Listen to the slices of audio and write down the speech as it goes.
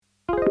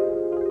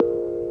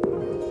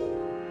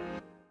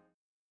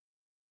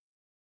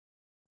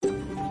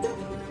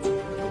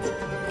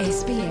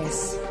SBS,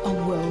 a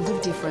world of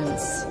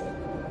difference.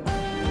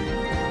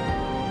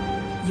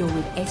 You're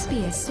with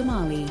SBS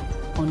Somali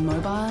on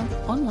mobile,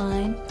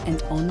 online and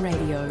on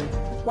radio.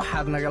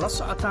 waxaad nagala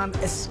socotaan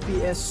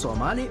SBS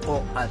Somali oo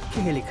aad ka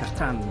heli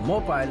kartaan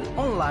mobile,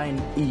 online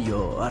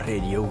iyo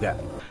radioga.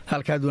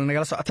 halkaad wali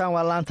nagala socotaan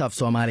waa laanta af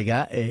Soomaaliga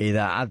ee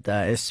idaacadda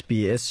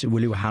SBS.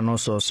 weli waxaa noo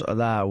soo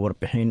socdaa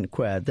warbixin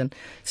ku aadan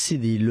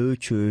sidii loo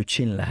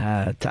joojin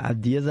lahaa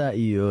tacadiyada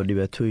iyo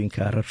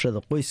dhibaatooyinka rabshada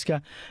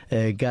qoyska,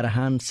 gaar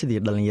ahaan sidii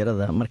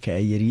dhalinyarada marka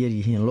ay yaryar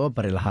yihiin loo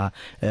bari lahaa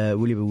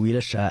weliba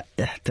wiilasha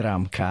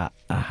ixtiraamka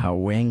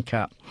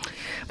haweenka.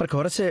 marka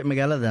horese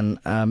magaaladan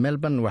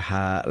Melbourne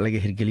waxaa laga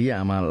hirgeliyay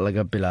ama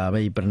laga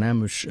bilaabay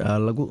barnaamij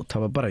lagu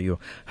tababarayo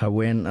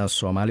haween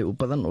Soomaali u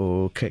badan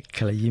oo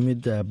kala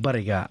yimid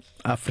bariga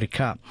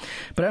Afrika.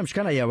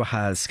 barnaamijkan ayaa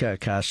waxaa iska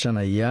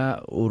kaashanaya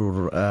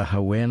urur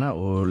haweena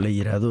oo la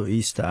yiraahdo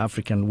East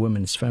African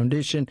Women's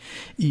Foundation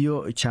iyo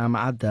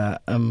jaamacadda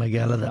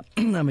magaalada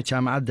ama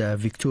jaamacadda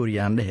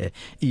Victoria andhe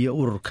iyo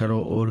urur kale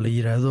oo la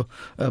yiraahdo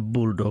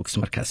Bulldogs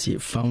markaasi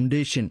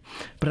Foundation.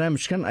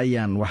 barnaamijkan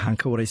ayaan waxaan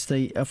ka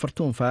wareystay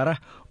Fartuun Faarax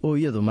oo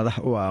iyadu madax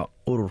u ah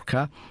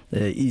ururka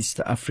East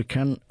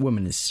African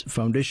Women's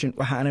Foundation.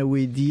 waxaana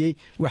weydiiyay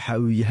waxa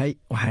uu yahay,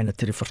 waxayna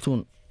tiri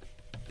Fartuun.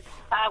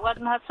 waad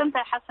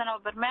mahadsantahay xasan, oo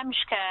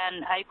barnaamijkan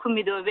ay ku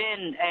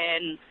midoobeen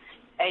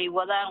ay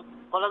wadaan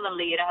qoladan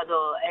la yiraahdo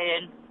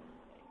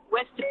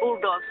West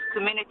Bulldogs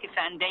Community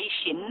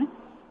Foundation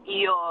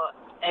iyo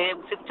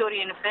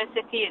Victoria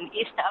University and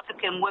East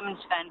African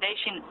Women's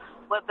Foundation.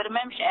 waa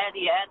barnaamij aad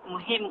iyo aad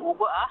muhiim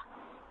ugu ah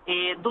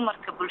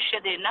dumarka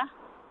bulshadeena.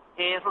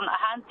 run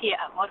ahaantii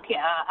markii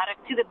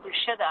aragtida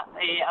bulshada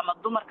ama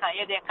dumarka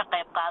ayaga ka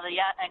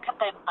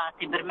qayb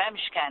qaatay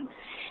barnaamijkan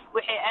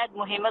waxay aad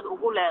muhiimad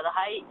ugu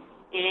leedahay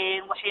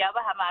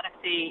waxyaabaha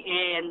maaragtay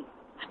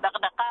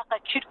dhaqdhaqaaqa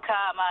jirka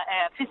ama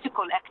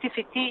physical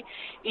activity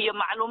iyo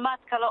macluumaad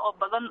kale oo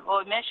badan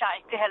oo meesha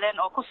ay ka heleen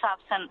oo ku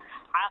saabsan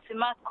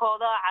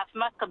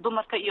caafimaadka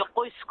dumarka iyo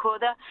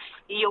qoyskooda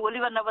iyo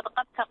weliba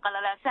nabadqabka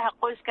qalalaasaha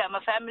qoyska ama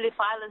family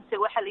violence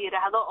waxa la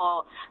yiraahdo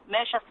oo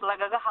meeshaas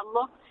lagaga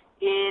hadlo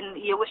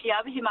iyo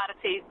waxyaabihii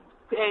maaragtay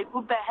ay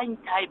u baahan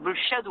tahay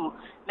bulshadu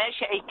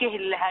meesha ay ka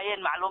heli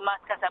lahaayeen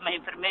macluumaadkaas ama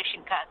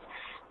informationkaas.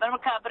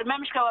 marka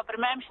barnaamijka waa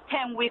barnaamij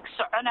 10 weeks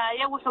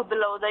soconaya. wuxuu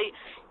bilowday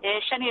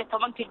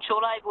 15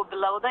 July buu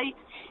bilowday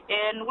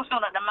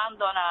wuxuuna dhammaan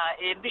doonaa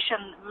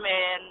bishan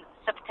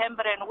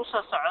September ee nagu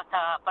soo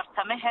socota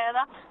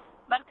bartamaheeda.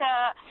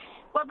 marka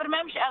waa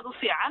barnaamij aad u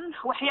fiican.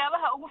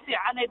 waxyaabaha ugu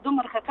fiican ee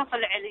dumarka ka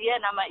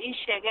falceliyeen ama ii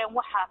sheegeen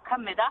waxaa ka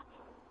mid ah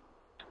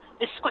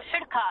isku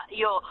xidhka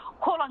iyo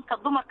kulanka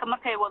dumarka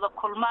markay wada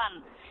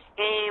kulmaan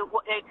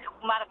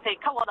maaragtay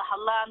ka wada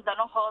hadlaan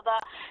danahooda.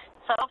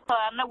 sababtoo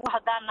anagu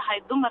haddaan nahay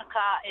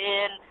dumarka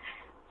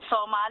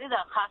Soomaalida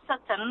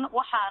khaasatan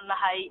waxaan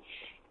nahay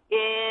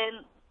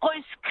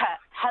qoyska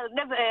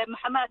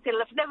maxamed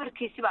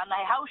lafdhabarkiisi baan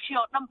nahay. hawshii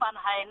oo dhan baan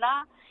haynaa,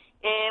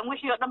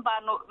 wixii oo dhan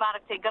baan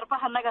maaragtay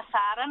garbaha naga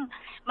saaran.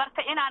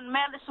 marka inaan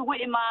meel isugu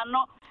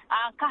imaano,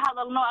 aan ka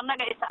hadalno,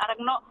 annaga is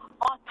aragno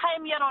oo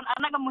time yaroon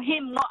annaga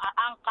muhiim noo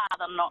aan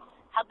qaadano,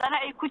 haddana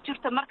ay ku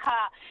jirto marka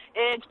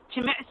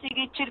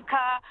jimicsigii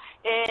jirka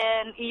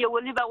iyo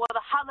weliba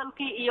wada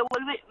hadalkii iyo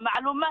weliba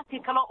macluumaadkii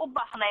kale u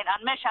baahnayn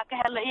aan meesha ka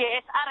helay iyo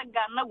is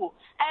aragga anagu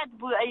aad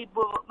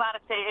buu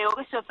maaragtay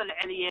uga soo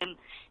falceliyeen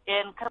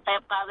ka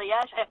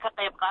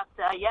qayb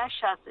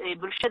qaadayaashaas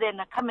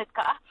bulshadeena ka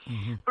midka ah.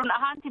 run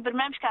ahaantii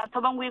barnaamijkan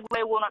 10 week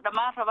way wuuna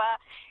dhammaan rabaa.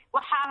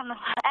 waxaan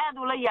aad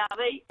ula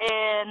yaabay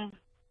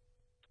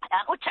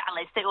aan u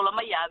jeclaystay oo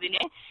lama yaabin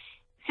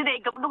siday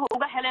gabdhuhu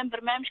uga heleen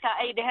barnaamijka.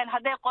 ay dhaheen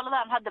hadday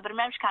qoladan hadda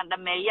barnaamijkan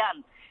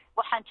dhameeyaan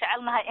waxaan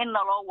jecelnahay in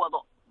naloo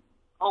wado,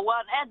 oo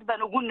waan aad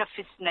baan ugu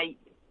nafisnay.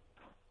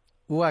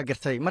 waa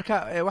gartay. marka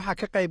waxaa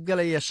ka qayb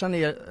galaya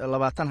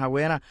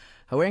 25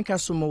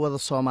 haweenkaasu ma wada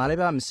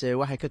Soomaaliba mise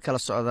waxay ka kala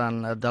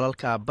socdaan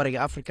dalalka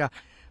bariga Afrika?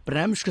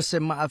 barnaamijkaasi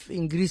ma af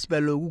Ingiriis baa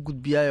loogu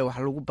gudbiyaa wax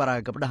lagu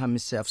baraa gabdhaha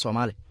mise af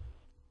Soomaali?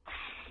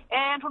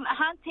 run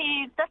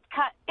ahaantii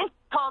dadka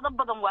intooda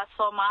badan waa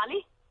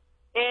Soomaali.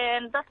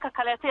 dadka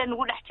kale ee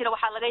nagu dhex jira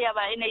waxaa laga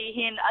yaabaa inay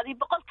yihiin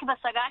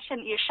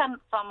 95%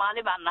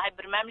 Soomaali baan nahay.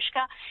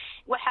 barnaamijka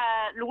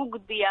waxaa lagu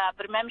gudbiyaa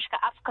barnaamijka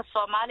afka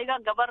Soomaaliga.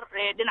 gabar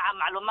dhinaca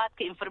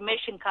macluumaadka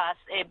informationkaas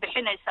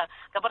bixinaysa,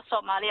 gabar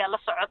Soomaaliya la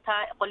socota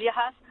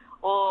qolyahaas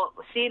oo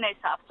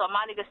siinaysa af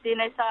Soomaaliga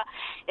siinaysa.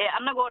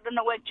 annagoo dhan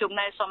waan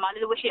joognaa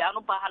Soomaalida, wixii aan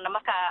u baahana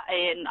marka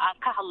aan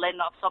ka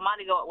hadlayno af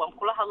Soomaaliga waan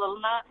kula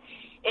hadalnaa.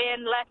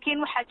 laakiin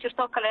waxaa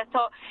jirto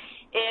kaleeto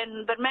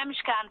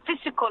barnaamijkan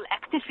physical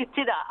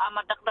activity-da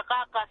ama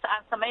dhaqdhaqaaqaas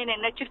aan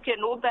samaynayna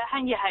jirkeenu u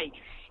baahan yahay.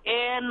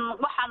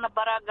 waxaana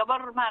baraa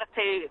gabar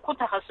maaragtay ku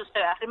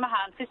takhasustay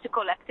arrimahan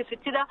physical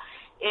activity-da.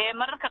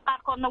 mararka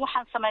qaarkoodna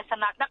waxaan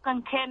samaysanaa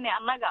dhaqankeeni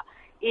annaga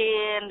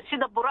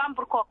sida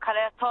buraanburkoo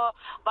kaleeto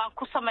baan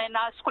ku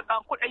samaynaa,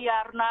 aan ku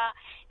ciyaarnaa,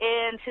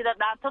 sida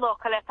dhaantadoo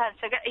kaleeto aan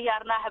isaga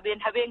ciyaarnaa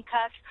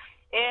habeenkaas.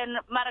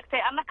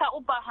 maaragtay annaka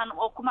u baahan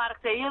oo ku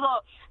maaragtay iyadoo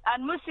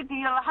aan music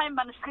iyo lahayn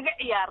baan iskaga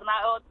ciyaarnaa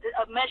oo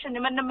meesha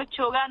nimanna ma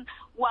joogaan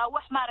waa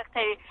wax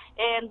maaragtay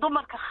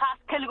dumarka khaas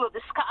kaligood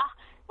iska ah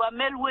waa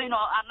meel weyn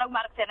oo annaga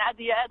maaragtay aad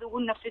iyo aad ugu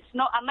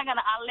nafisno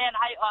annagana aan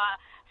leenahay oo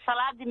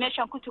salaadii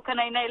meeshaan ku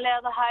tukanaynay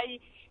leedahay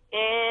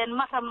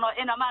ma rabno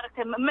ina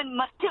maaragtay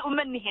marti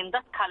uma nihin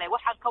dad kale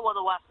waxaan ka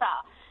wada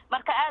waasaa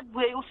marka aad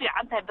way u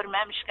fiican tahay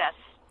barnaamijkaas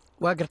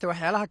waa gartay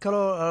waxyaalaha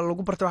kaloo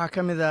lagu barta waxaa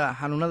ka mid a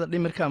xanuunada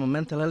dhimirka ama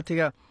mental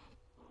healthiga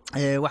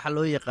waxaa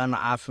loo yaqaano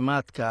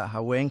caafimaadka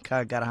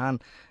haweenka gaar ahaan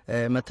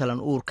matalan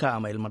uurka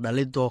ama ilmo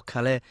dhalidoo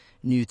kale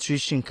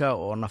nutritionka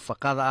oo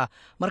nafaqada ah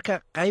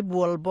marka qayb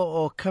walba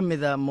oo ka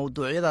mida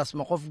mawduucyadaas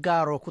ma qof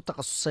gaar oo ku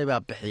takhasusay baa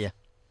bixiya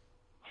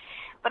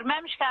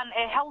barnaamijkan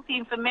healthy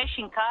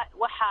informationka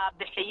waxaa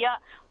bixiya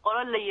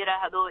qolo la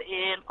yiraahdo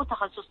ku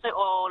takhasusay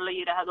oo la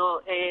yiraahdo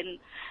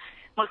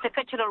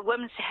multicultural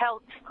women's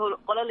health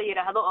qolo la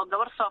yiraahdo oo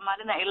gabar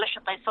Soomaalina ay la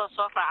shaqeyso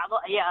soo raacdo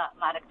ayaa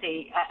maaragtay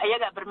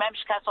ayaga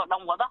barnaamijkaas oo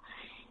dhan wada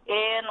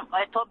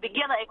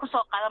topicyada ay ku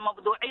soo qaadaan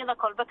mawduucyada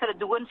kolba kala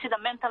duwan sida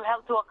mental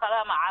health oo kale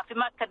ama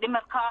caafimaadka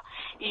dhimirka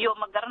iyo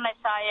ma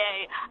garanaysaa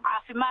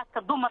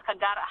caafimaadka dumarka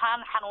gaar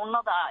ahaan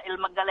xanuunada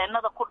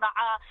ilmagaleenada ku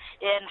dhaca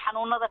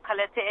xanuunada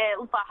kale ee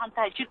u baahan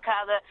tahay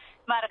jirkaada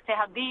maaragtay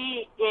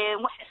haddii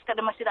wax iska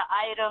dhima sida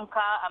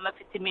ironka ama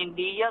vitamin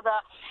D-yada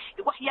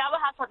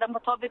waxyaabahaas oo dhan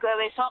topic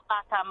ay soo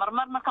qaataa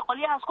marka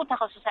qolyahaas ku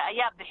takhasusay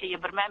ayaa bixiya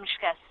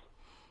barnaamijkaas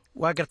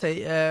waa gartay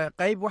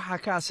qayb waxaa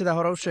ka ah sida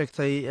hore u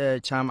sheegtay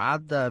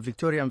jaamacadda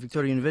Victoria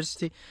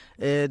University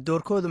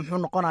doorkooda muxuu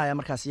noqonayaa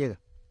markaas iyaga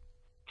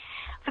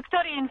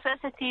Victoria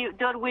University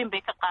door weyn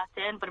bay ka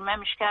qaateen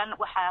barnaamijkan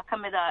waxaa ka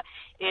mid ah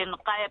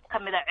qayb ka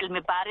mid ah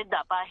cilmi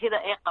baarida baahida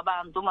ay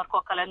qabaan dumarka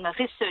oo kale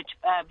research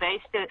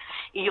based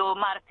iyo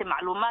maaragtay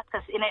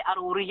macluumaadkaas inay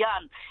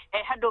aruuriyaan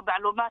hadhow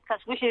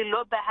macluumaadkaas wixii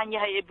loo baahan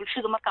yahay ee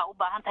bulshadu markaa u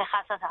baahan tahay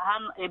khaas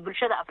ahaan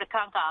bulshada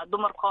Afrikaanka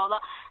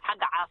dumarkooda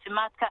xagga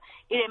caafimaadka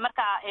inay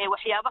markaa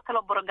waxyaabo kale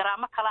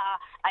programo kale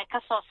ay ka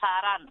soo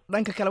saaraan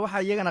dhanka kale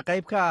waxaa iyagana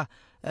qayb ka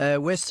ah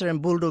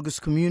Western Bulldogs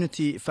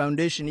Community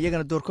Foundation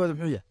iyagana doorkooda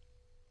muxuu yahay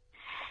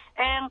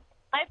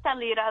qaybtan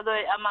la yiraahdo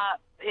ama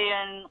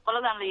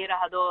qoladan la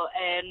yiraahdo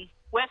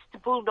West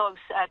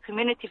Bulldogs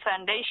Community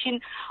Foundation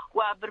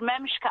waa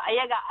barnaamijka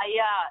ayaga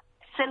ayaa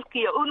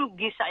salkiya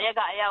unugiisa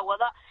ayaga ayaa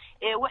wada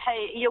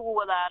waxay iyagu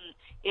wadaan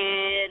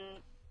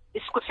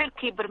isku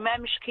xirkii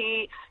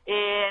barnaamijkii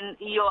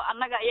iyo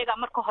annaga iyaga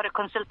marka hore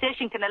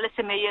consultationkana la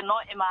sameeyay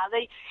noo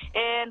imaaday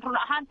run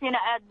ahaantiina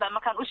aad baa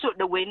markaan u soo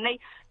dhaweynay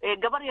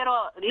gabar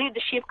yaroo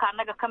leadershipka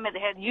annaga ka mid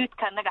ahayd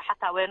youthka annaga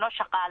xataa way noo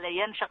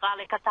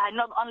shaqaalay ka tahay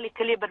not only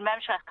kaliya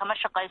barnaamijka kama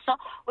shaqayso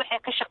waxay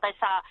ka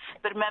shaqaysaa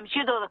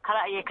barnaamijyadooda kale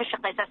ayay ka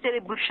shaqaysaa sida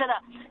bulshada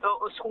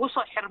iskugu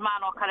soo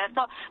xirmaan oo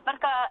kaleeto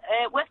marka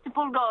West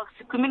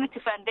Bulldogs Community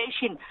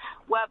Foundation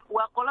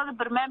waa qolada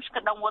barnaamijka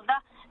dhan wada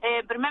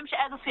barnaamij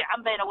aad u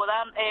fiican bayna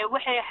wadaan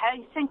waxay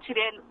haysan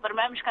jireen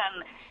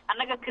barnaamijkan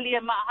annaga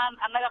kaliya ma ahan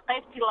annaga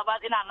qaybtii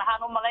labaad inaan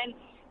ahaan u malayn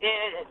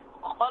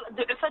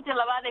ducufadii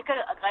labaad ee ka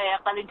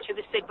qalin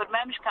jabisay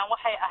barnaamijkan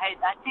waxay ahayd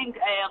I think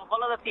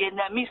qolada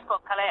Vietnamese oo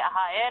kale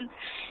ahaayeen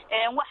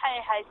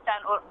waxay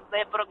haystaan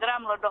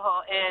program la dhaho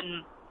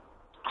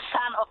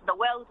Son of the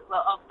World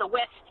of the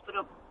West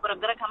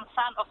program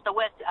Son of the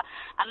West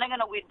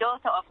annagana we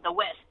daughter of the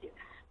West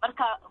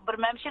marka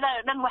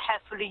barnaamijyada dhan waxaa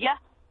fuliya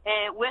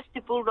West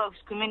Bulldogs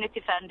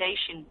Community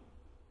Foundation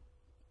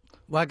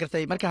waa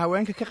gartay marka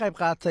haweenka ka qayb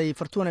qaatay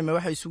Fortuna ma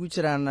waxay isugu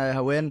jiraan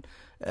haween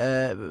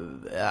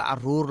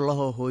caruur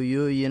laho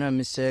hooyooyina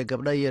mise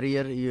gabdho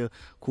yaryar iyo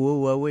kuwa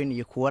waaweyn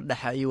iyo kuwa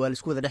dhaxa iyo waa la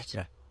isku wada dhex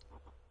jiraa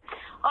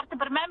horta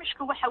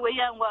barnaamijku waxa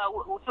weeyaan waa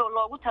wuxuu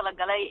loogu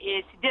talagalay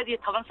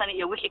 18 sano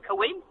iyo wixii ka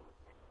weyn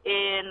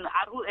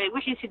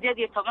wixii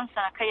 18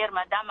 sano ka yar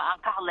maadaama aan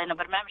ka hadlayno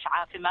barnaamij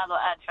caafimaad oo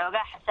aad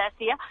xoogaa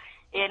xasaasiya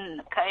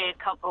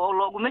oo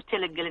looguma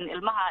talagelin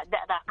ilmaha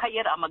da'da ka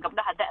yar ama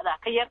gabdhaha da'da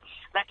ka yar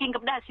laakiin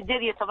gabdhaha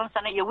 18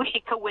 sano iyo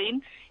wixii ka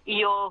weyn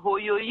iyo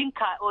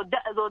hooyooyinka oo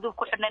da'doodu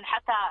ku xidhnaan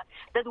xataa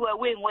dad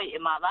waaweyn way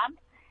imaadaan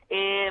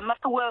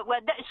marka waa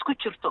da isku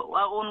jirto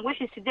waa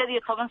wixii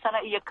 18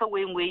 sano iyo ka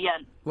weyn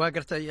weeyaan waa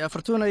gartay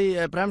Fortuna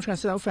barnaamijkan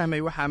sidaan u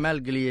fahmay waxa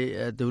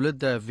maalgeliyay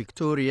dawladda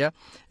Victoria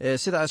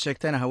sida aad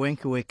sheegtayna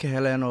haweenka way ka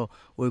heleen oo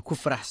way ku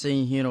faraxsan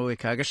yihiin oo way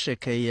kaaga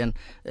sheekeeyeen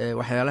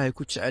waxyaalaha ay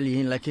ku jecel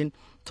yihiin laakiin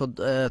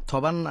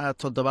 10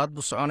 toddobaad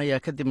buu soconaya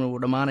kadibna wuu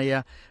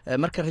dhamaanaya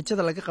marka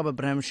rajada laga qabo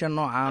barnaamijyo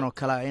noocan oo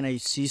kale inay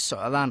sii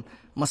socdaan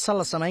ma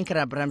la samayn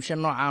karaa barnaamijyo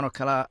noocan oo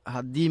kale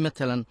haddii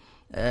matalan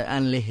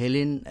aan la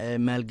helin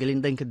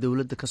maalgelin dhanka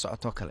dawladda ka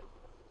socoto kale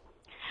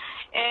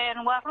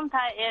waa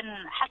runtaa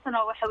xasan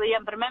waxa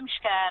weeyaan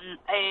barnaamijkan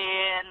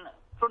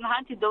run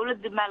ahaantii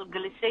dawladda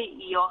maalgelisay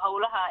iyo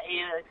howlaha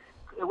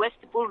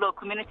West Bulldog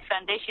Community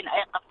Foundation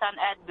ay qabtaan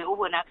aad bay u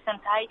wanaagsan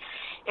tahay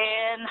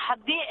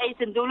haddii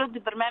aysan dawladda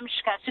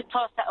barnaamijkaas si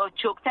toos ah oo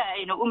joogta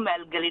ayna u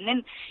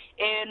maalgelinin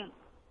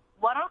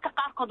wararka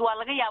qaarkood waa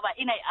laga yaabaa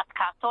inay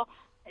adkaato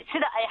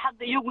sida ay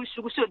hadda iyagu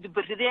isugu soo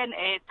dubarideen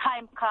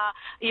timeka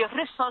iyo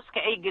resourceka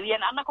ay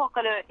geliyeen annagoo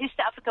kale East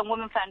African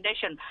Women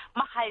Foundation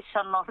ma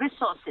haysano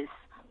resources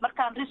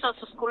markaan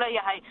resources ku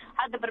leeyahay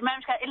hadda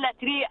barnaamijka ilaa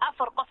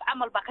 3-4 qof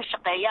camal ba ka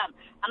shaqeeyaan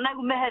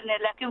annagu ma helnay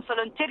laakiin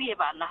volunteer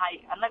baan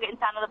nahay annaga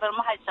intaanada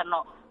ma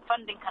haysano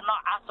fundingka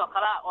noocaas oo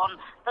kala on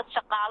dad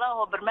shaqaalaha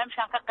oo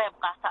barnaamijkan ka qayb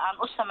qaata aan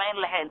u sameyn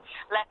lahayn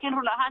laakiin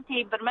run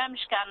ahaantii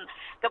barnaamijkan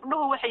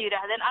gabdhuhu waxay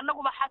yiraahdeen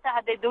annaguba xataa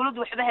haday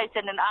dawladdu waxba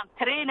haysanin aan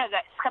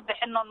trainaga iska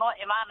bixino noo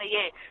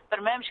imaanaye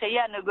barnaamijka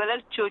yaana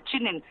golol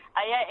joojinin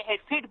ayaa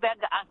ahayd feedback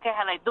aan ka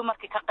helay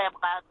dumarkii ka qayb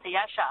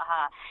qaatayaasha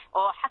ahaa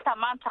oo xataa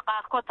maanta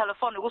qaarkood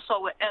telefoon igu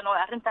soo waceen oo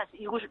arrintaas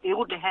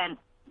igu dhaheen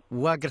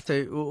waa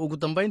gartay ugu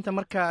dambeynta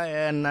marka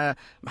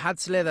maxaad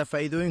isleedahay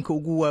faa'iidooyinka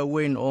ugu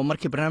waaweyn oo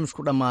markii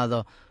barnaamijku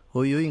dhammaado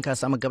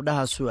hooyooyinkaas ama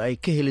gabdhahaasu ay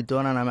ka heli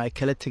doonaan ama ay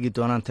kala tegi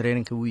doonaan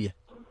traininka wiya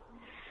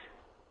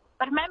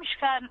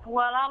barnaamijkan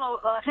walaalo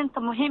arrinta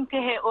muhiimka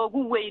ah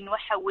ugu weyn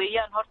waxa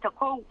weeyaan horta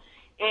kow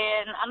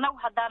annagu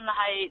haddaan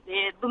nahay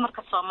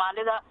dumarka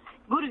Soomaalida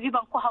gurigii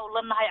baan ku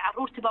hawlanahay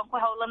caruurtii baan ku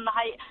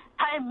hawlanahay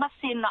time ma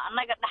siino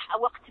annaga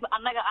waqti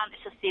annaga aan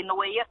isa siino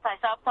way yartahay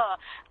sababta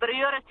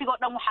priority oo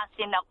dhan waxaan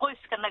siinaa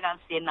qoyska nagaan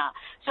siinaa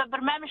soo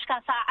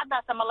barnaamijkan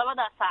saacadaas ama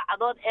 2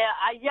 saacadood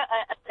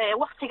ee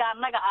waqtiga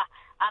annaga ah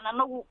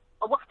anagu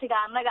waqtiga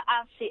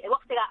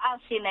aan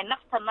siinay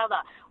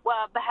naftanada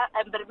waa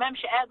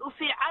barnaamij aad u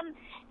fiican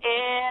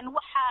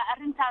waxa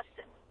arintaas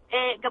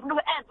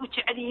gabdhuhu aad u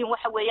jecel yihiin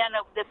waxa weeyaan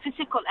the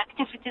physical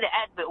activity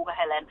aad bay uga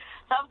helaan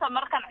sababta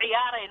markaan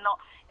ciyaarayno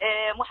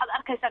waxaad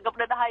arkaysaa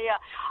gabdho dhahaya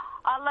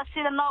alla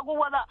sida noogu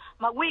wada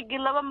ma week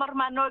 2 mar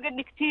ma nooga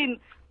dhigtiin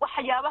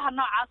waxyaabaha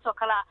noocaas oo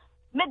kala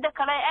midda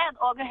kale aad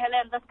ooga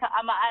heleen dadka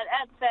ama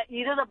aad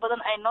faa'iidada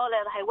badan ay noo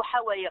leedahay waxa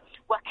weeye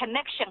waa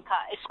connectionka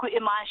isku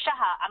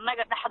imaanshaha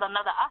annaga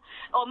dhaxdanada ah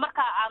oo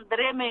marka aan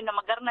dareemayno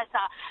ma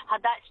garanaysaa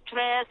hadaa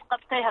stress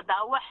qabtay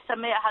hadaa wax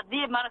sameey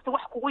hadii maaragtay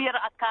wax kugu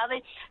yar adkaaday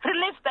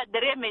relief baa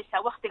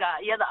dareemaysaa waqtiga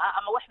iyada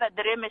ama wax baa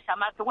dareemaysaa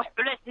maaragtay wax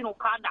culays inuu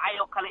ka dhacay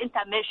oo kale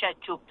inta meesha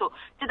joogto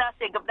sidaas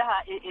ay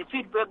gabdhaha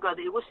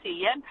feedback-gooda igu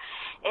siiyeen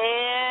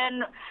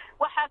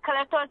waxa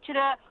kale oo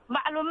jira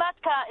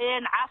macluumaadka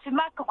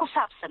caafimaadka ku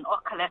saabsan oo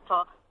kale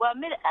waa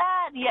mid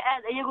aad iyo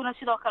aad ayaguna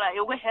sidoo kale ay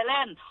uga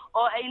heleen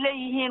oo ay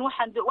leeyihiin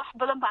wax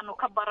badan baanu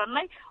ka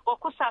baranay oo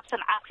ku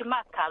saabsan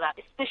caafimaadkaada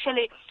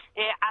especially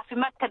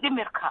caafimaadka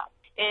dhimirka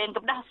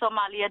gabdhaha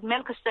Soomaaliyeed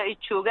meel kasta ay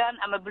joogaan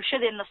ama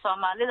bulshadeena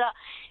Soomaalida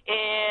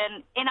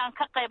inaan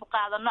ka qayb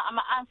qaadano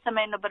ama aan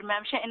sameeyno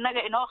barnaamijyo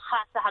inaga inoo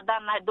khaas ah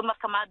hadaan nahay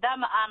dumarka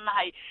maadaama aan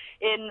nahay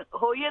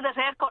hooyada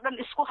reerka oo dhan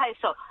isku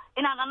hayso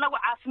inaan anagu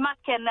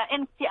caafimaadkeena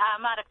intii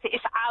aan maaragtay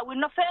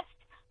iscaawino first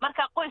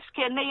marka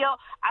qoyskeena iyo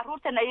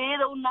caruurteena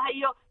ayayada u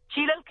nahayo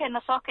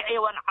jiilalkeena soo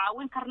kiciyo waan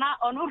caawin karnaa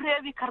oo u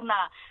reebi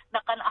karnaa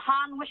dhaqan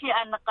ahaan wixii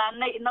aan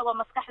naqaanay inagoo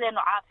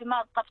maskaxdeena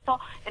caafimaad qabto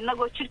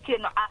inagoo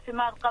jirkeena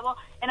caafimaad qabo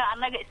inaan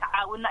anaga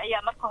iscaawino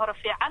ayaa marka hore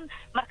fiican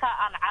marka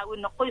aan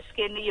caawino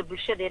qoyskeena iyo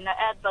bulshadeena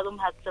aad baad u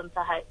mahadsan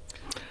tahay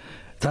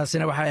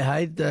taasina waxay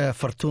ahayd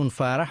Fartuun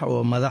Faarax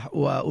oo madax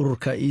u ah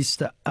ururka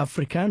East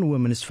African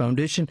Women's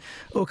Foundation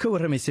oo ka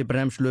warramaysay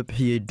barnaamij loo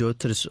bixiyay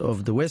Daughters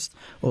of the West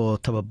oo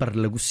tababar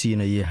lagu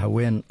siinayay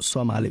haween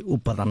Soomaali u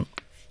badan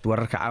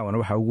wararka caawana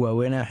waxa ugu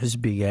waaweynaa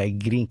xisbiga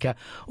Greenka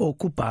oo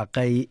ku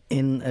baaqay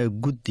in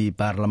guddi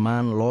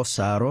baarlamaan loo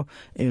saaro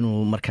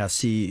inuu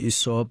markaasi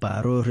soo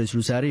baaro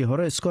ra'iisul wasaarihii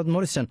hore Scott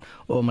Morrison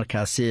oo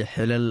markaasi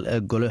xilal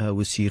golaha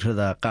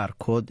wasiirada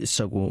qaarkood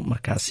isagu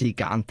markaasi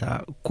gacanta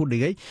ku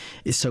dhigay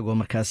isagoo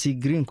markaasi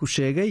Green ku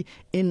sheegay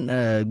in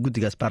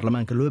guddigaas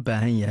baarlamaanka loo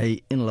baahan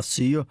yahay in la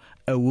siiyo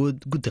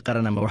awood guddi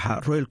qaran ama waxa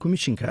Royal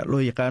Commissionka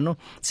loo yaqaano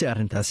si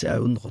arrintaasi ay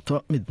u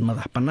noqoto mid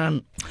madax bannaan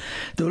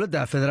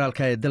dawladda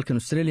federaalka ee dalkan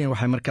Australia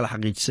waxay markale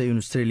xaqiijisay in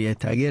Australia ay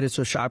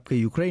taageerayso shacabka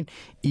Ukraine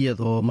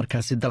iyadoo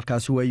markaasi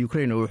dalkaasi waa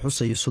Ukraine oo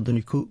xusay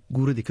 30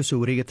 guuradii ka soo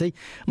wareegatay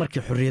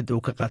markii xorriyadda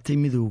uu ka qaatay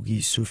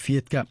midowgii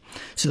Sofiyeetka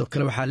sidoo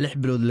kale waxaa 6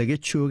 bilood laga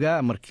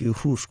joogaa markii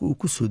Ruushku uu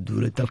ku soo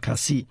duulay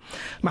dalkaasi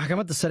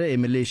maxkamadda sare ee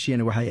Malaysia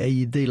waxay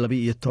ayiday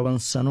 12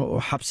 sano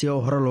oo xabsi ah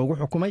oo hore loogu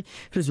xukumay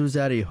ra'iisul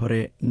wasaarihii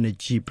hore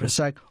Najib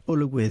Razak oo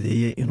lagu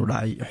eedeeyay inuu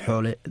dhacay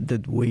xoole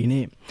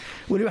dadweyne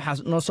wali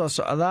waxa noo soo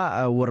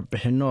socda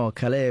warbixino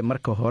kale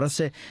marka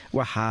horese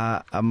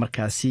waxa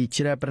markaasi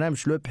jira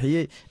barnaamij loo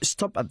bixiyay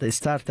Stop at the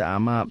Start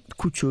ama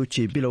ku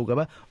jooji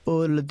bilowgaba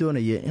oo la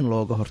doonaya in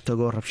looga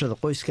hortago rabshada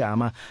qoyska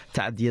ama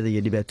tacdiyada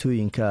iyo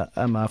dhibaatooyinka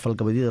ama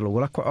falgabadyada lagu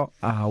la kaco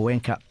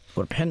haweenka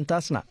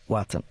warbixintaasna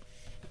waatan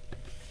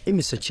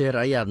imise jeer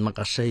ayaad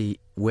maqashay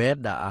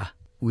weedha ah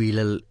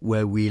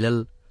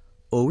wiilal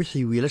oo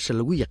wixii wiilasha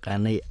lagu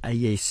yaqaanay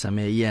ayay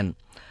sameeyeen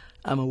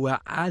ama waa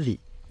caadi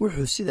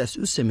wuxuu sidaas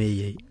u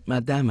sameeyay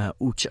maadaama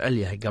uu jecel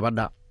yahay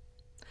gabadha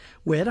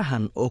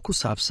weerahan oo ku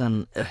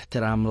saabsan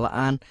ixtiraam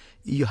la'aan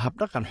iyo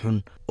habdhaqan xun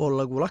oo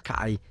lagula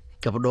kacay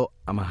gabdho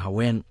ama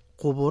haween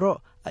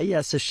quburo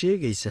ayaase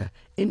sheegaysa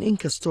in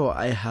inkastoo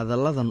ay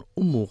hadalladan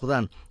u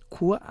muuqdaan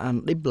kuwa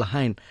aan dhib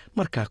lahayn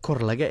marka kor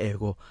laga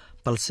eego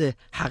balse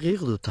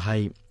xaqiiqdu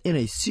tahay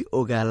inay si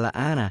ogaan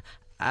la'aana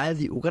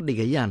caadi uga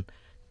dhigayaan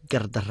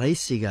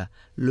gardaraysiga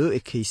loo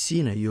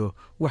ekaysiinayo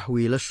wax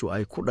wiilashu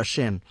ay ku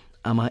dhasheen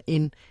ama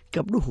in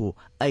gabdhuhu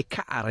ay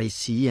ka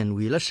caraysiiyeen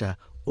wiilasha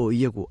oo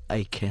iyagu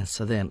ay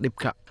keensadeen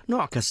dhibka.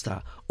 nooc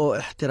kasta oo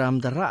ixtiraam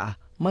darro ah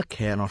ma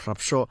keeno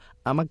rabsho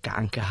ama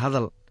gacanka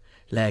hadal,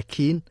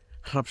 laakiin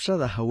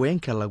rabshada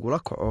haweenka lagula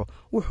kaco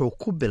wuxuu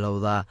ku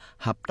bilowdaa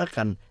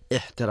habdhaqan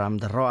ixtiraam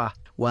darro ah.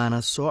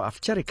 waana soo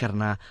afjari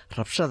karnaa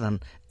rabshadan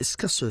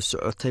iska soo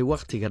socotay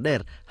wakhtiga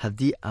dheer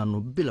haddii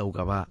aannu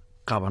bilowgaba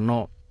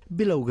qabanno.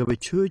 bilowgaba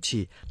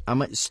jooji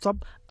ama stop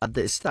at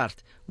the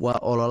start waa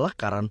ololo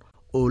qaran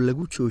oo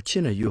lagu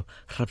joojinayo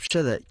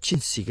rabshada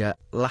jinsiga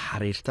la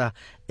xiriirta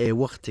ee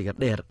wakhtiga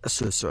dheer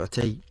soo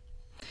socotay.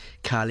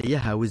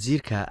 kaaliyaha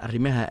wasiirka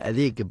arrimaha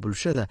adeega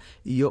bulshada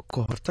iyo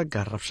ka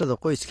hortagga rabshada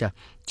qoyska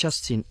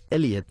Justin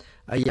Elliot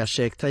ayaa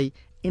sheegtay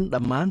in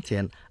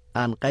dhammaanteen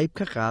aan qayb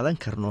ka qaadan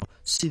karno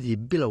sidii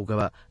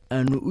bilowgaba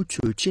aanu u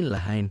joojin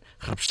lahayn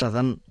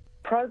rabshadan.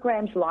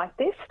 Programs like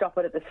this, Stop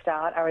It at the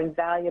Start, are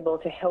invaluable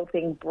to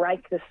helping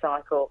break the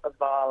cycle of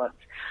violence.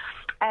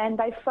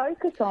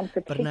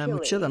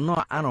 barnaamijyada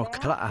noocan oo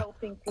kale ah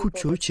ku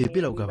joojiya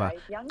bilowgaba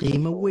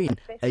qiimo weyn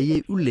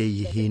ayay u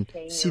leeyihiin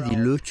sidii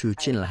loo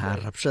joojin lahaa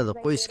rabshada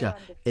qoyska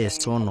ee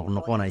soo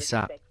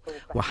noqnoqonaysa.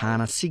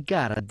 waxaana si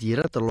gaara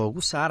diiradda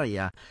loogu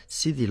saarayaa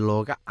sidii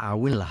looga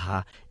caawin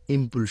lahaa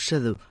in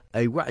bulshadu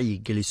ay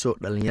wacyigeliso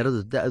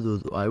dhallinyaradu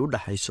da'doodu ay u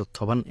dhaxayso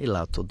 10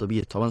 ilaa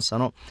 17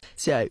 sano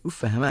si ay u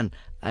fahmaan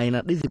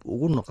ayna dhidib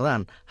ugu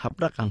noqdaan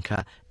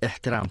habdhaqanka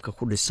ixtiraamka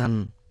ku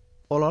dhisan.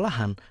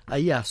 ololahan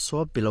ayaa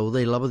soo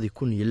bilowday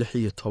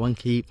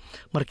 2016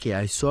 markii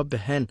ay soo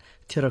baxeen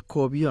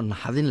tirakoobyo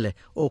naxadin leh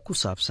oo ku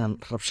saabsan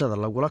rabshada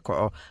lagula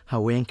kaco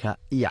haweenka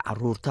iyo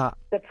carruurta.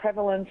 The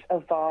prevalence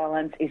of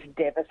violence is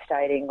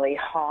devastatingly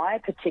high,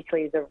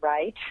 particularly the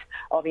rate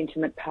of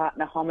intimate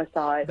partner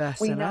homicide.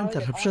 baahsanaanta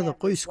rabshada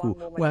qoysku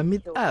waa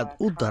mid aad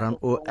u daran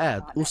oo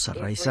aad u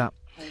sarraysa,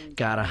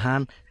 gaar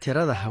ahaan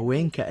tirada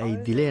haweenka ay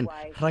dileen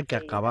ragga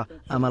qaba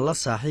ama la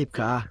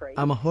saaxiibka ah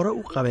ama hore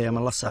u qabay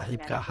ama la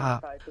saaxiibka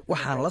ahaa.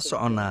 waxaan la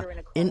soconnaa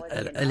in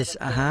celcelis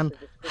ahaan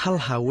hal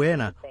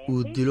haweena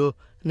uu dilo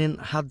nin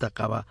hadda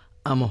qaba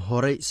ama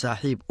horey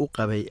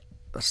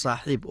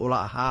saaxiib ula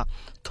ahaa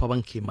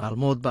 10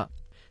 maalmoodba.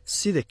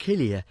 sida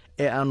keliya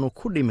ee aannu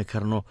ku dhimi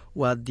karno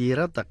waa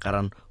diiradda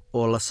qaran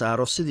oo la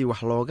saaro sidii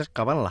wax looga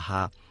qaban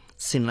lahaa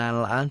sinaan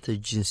la'aanta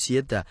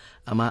jinsiyadda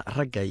ama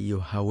ragga iyo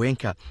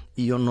haweenka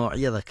iyo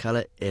noocyada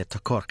kale ee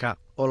takoorka.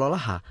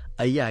 ololaha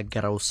ayaa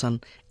garawsan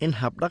in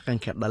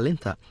habdhaqanka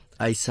dhalinta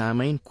ay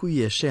saamayn ku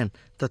yeesheen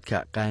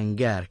dadka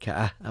qaangaarka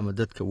ah ama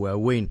dadka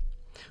waaweyn,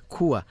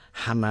 kuwa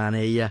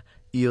xanaaneeya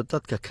iyo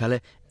dadka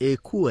kale ee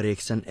ku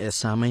wareegsan ee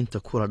saamaynta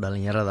kula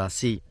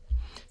dhallinyaradaasi.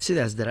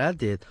 sidaas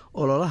daraaddeed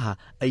ololaha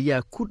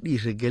ayaa ku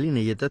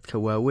dhiirigelinaya dadka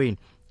waaweyn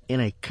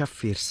inay ka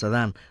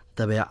fiirsadaan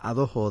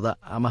dabeecadahooda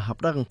ama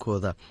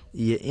habdhaqankooda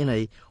iyo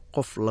inay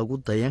qof lagu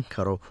dayan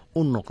karo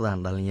u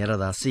noqdaan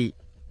dhallinyaradaasi.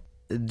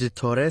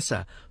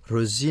 Doctoresa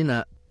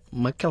Rosina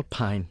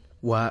McAlpine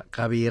waa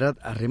khabiirad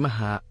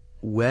arrimaha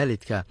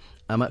waalidka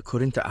ama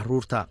korinta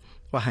carruurta,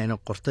 waxayna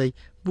qortay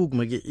buug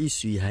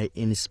magaciisu yahay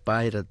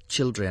Inspired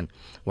Children.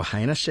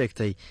 waxayna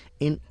sheegtay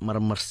in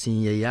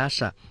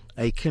marmarsiinyayaasha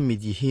ay ka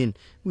mid yihiin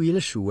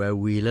wiilashu waa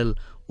wiilal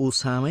uu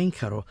saamayn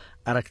karo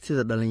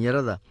aragtida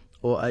dhallinyarada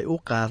oo ay u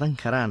qaadan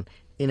karaan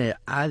inay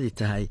caadi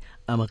tahay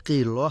ama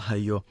qiil loo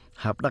hayo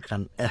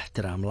habdhaqan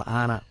ixtiraam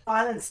la'aana.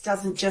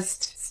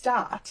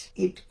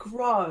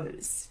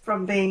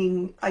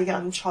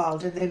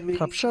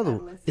 rabshadu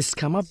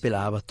iskama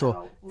bilaabato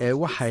ee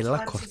waxay la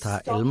kortaa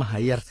ilmaha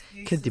yar,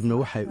 kadibna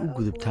waxay u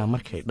gudubtaa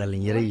markay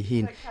dhallinyaro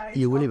yihiin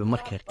iyo weliba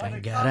markay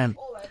qaangaaraan.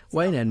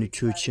 waa inaannu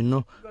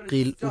joojinno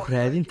qiil u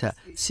raadinta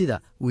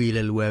sida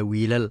wiilal waa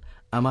wiilal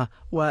ama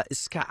waa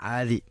iska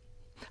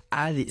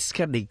caadi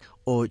iska dhig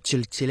oo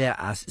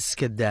jiljileecaas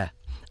iska daa.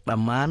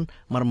 dhammaan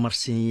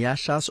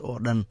marmarsiinyaashaas oo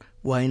dhan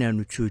waa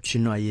inaannu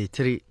joojinno ayay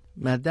tiri.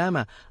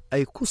 maadaama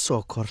ay ku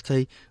soo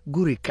kortay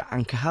guri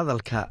gacanka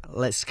hadalka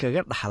la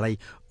iskaga dhaxlay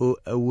oo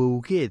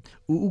awowgeed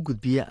uu u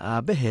gudbiya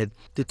aabbaheed,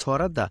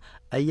 ditooradda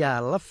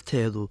ayaa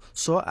lafteedu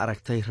soo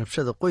aragtay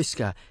rabshada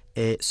qoyska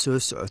ee soo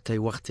socotay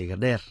wakhtiga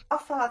dheer.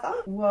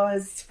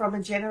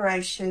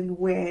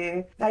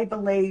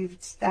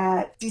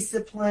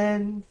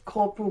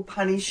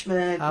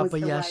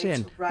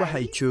 aabbayaasheen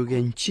waxay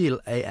joogeen jiil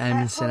ay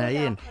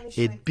aaminsanaayeen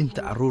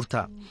eedbinta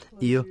carruurta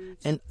iyo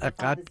in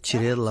ciqaab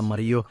jireed la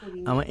mariyo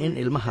ama in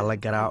ilmaha la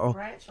garaaco,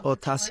 oo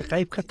taasi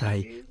qayb ka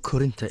tahay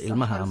korinta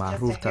ilmaha ama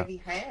carruurta.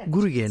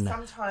 gurigeenna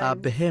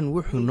aabbaheen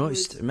wuxuu noo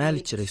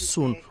isticmaali jiray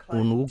suun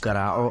uu nagu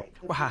garaaco.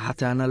 waxaa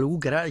xataana lagu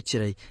garaaci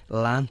jiray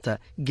laanta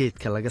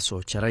geedka laga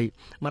soo jaray.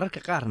 mararka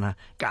qaarna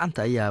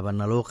gacanta ayaaba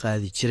naloo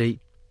qaadi jiray.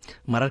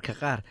 mararka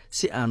qaar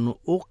si aannu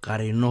u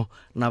qarinno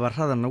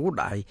nabarrada nagu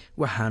dhacay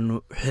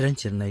waxaannu xiran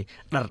jirnay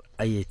dhar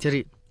ayay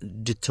tiri.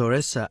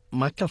 Doctoresa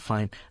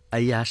McAlpine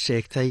ayaa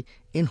sheegtay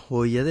in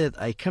hooyadeed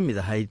ay ka mid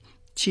ahayd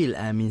jiil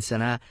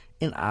aaminsanaa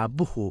in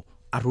aabbuhu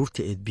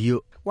carruurta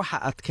edbiyo waxa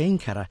adkayn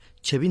kara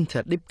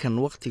jabinta dhibkan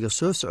waqtiga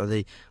soo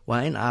socday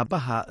waa in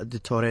aabbaha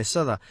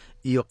ditooreesada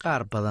iyo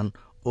qaar badan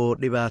oo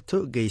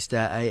dhibaato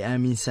geystaa ay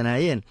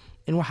aaminsanaayeen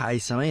in waxa ay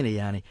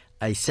samaynayaan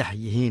ay sax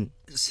yihiin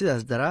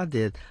sidaas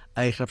daraaddeed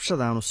ay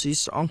rabshadaanu sii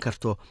socon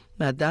karto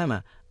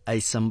maadaama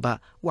aysanba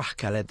wax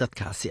kale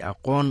dadkaasi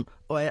aqoon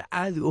oo ay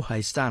caadi u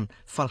haystaan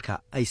falka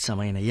ay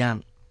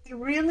samaynayaan.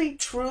 Really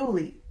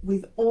truly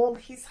with all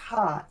his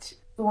heart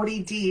thought he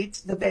did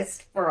the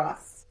best for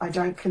us. I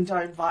don't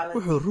condone violence.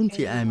 Wuxuu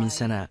runtii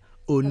aaminsanaa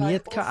oo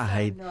niyad ka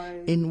ahayd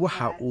in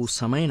waxa uu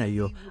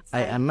samaynayo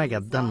ay annaga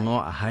dan noo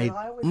ahayd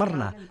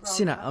marna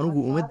sina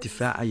anugu uma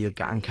difaacayo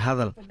gacanka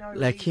hadal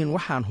laakiin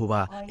waxaan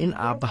hubaa in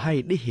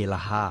aabbahay dhihi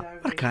lahaa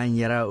markaan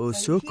yaraa oo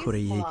soo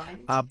korayey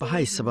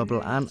aabbahay sabab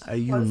la'aan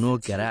ayuu noo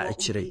garaaci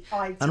jiray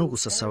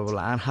aniguse sabab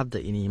la'aan hadda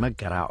iniima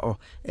garaaco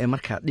ee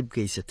markaad dhib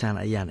geysataan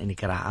ayaan ini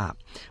garaacaa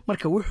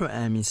marka wuxuu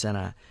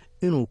aaminsanaa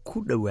inuu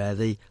ku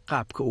dhowaaday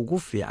qaabka ugu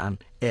fiican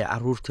ee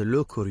carruurta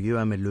loo koriyo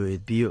ama loo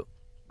edbiyo.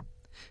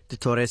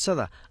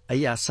 ditooreesada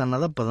ayaa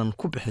sannado badan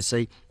ku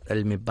bixisay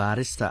cilmi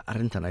baarista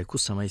arrintan ay ku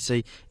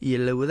samaysay iyo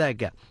la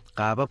wadaagga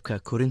qaababka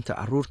korinta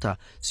carruurta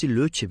si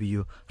loo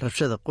jebiyo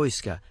rabshada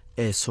qoyska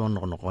ee soo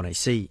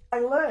noqnoqonaysay.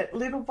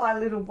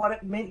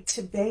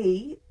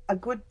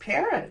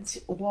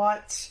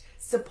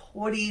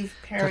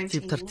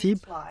 tartiib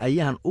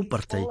ayaan u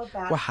bartay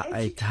waxa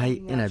ay tahay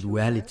inaad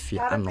waalid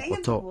fiican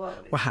noqoto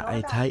waxa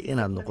ay tahay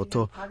inaad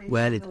noqoto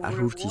waalid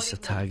carruurtiisa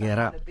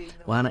taageera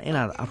waana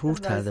inaad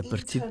carruurtaada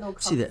bartid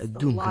sida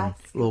adduunkan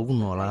loogu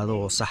noolaado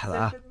oo saxda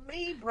ah.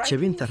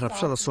 jabinta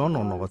rabshada soo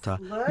noqnoqota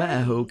ma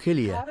aha oo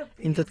keliya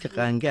in dadka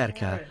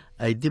qaangaarka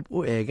ay dib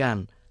u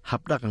eegaan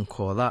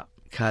habdhaqankooda.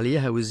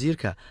 kaaliyaha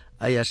wasiirka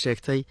ayaa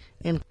sheegtay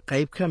in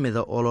qayb ka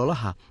mida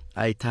ololaha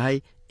ay tahay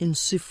in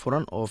si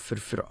furan oo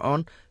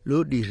firfircoon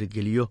loo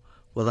dhiirigeliyo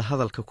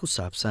wadahadalka ku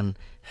saabsan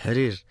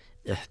xiriir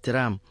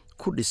ixtiraam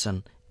ku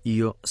dhisan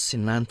iyo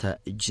sinaanta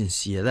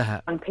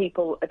jinsiyadaha.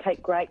 People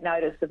take great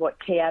notice of what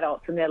key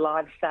adults in their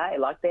lives say,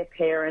 like their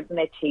parents and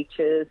their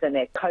teachers and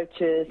their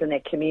coaches and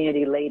their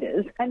community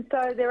leaders. And so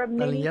there are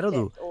many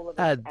dhalinyaradu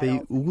aad bay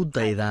ugu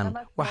daydaan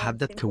waxa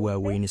dadka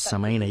waaweyni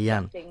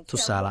samaynayaan.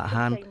 tusaale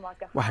ahaan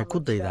waxay ku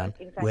daydaan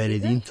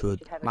waalidiintood,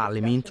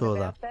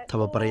 macallimiintooda,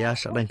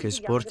 tababarayaasha dhanka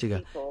isboortiga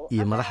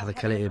iyo madaxda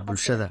kale ee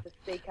bulshada.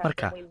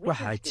 marka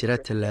waxaa jira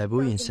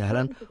tallaabooyin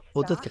sahlan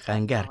oo dadka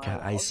qaangaarka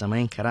ay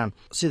samayn karaan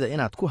sida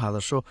inaad ku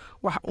hadasho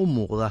wax u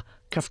muuqda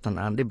kaftan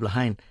aan dhib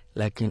lahayn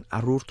laakiin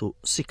carruurtu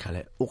si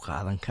kale u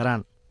qaadan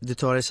karaan.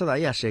 ditooreesada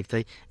ayaa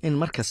sheegtay in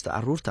markasta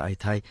carruurta ay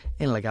tahay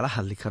in lagala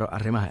hadli karo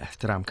arrimaha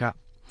ixtiraamka.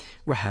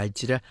 waxaa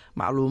jira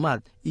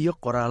macluumaad iyo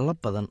qoraallo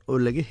badan oo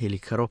laga heli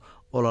karo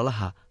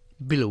ololaha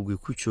bilowgii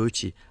ku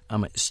jooji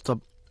ama stop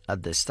at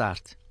the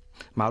start.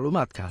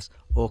 macluumaadkaas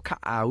oo ka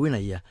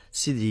caawinaya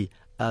sidii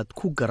aad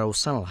ku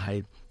garawsan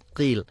lahayd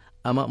qiil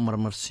ama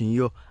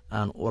marmarsiinyo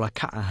aan ula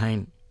kac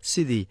ahayn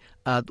sidii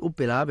aad u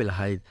bilaabi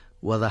lahayd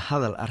wada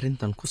hadal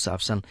arrintan ku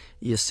saabsan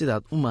iyo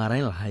sidaad u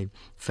maarayn lahayd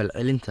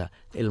falcelinta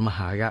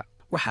ilmahaaga.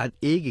 waxaad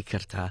eegi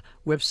kartaa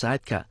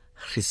website-ka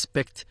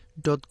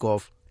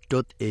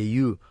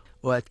respect.gov.au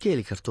oo aad ka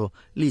heli karto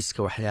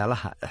liiska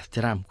waxyaalaha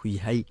ixtiraamku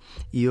yahay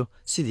iyo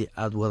sidii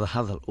aad wada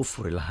hadal u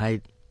furi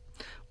lahayd.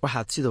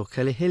 waxaad sidoo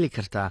kale heli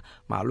kartaa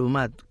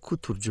macluumaad ku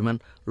turjuman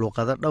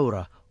luuqado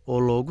dhowra oo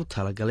loogu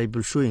talagalay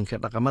bulshooyinka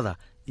dhaqamada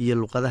iyo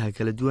luqadaha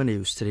kala duwan ee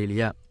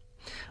Australia.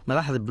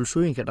 madaxda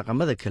bulshooyinka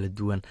dhaqamada kala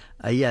duwan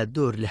ayaa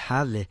door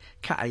lixaad leh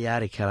ka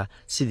ciyaari kara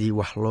sidii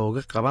wax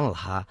looga qaban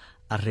lahaa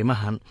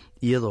arrimahan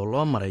iyadoo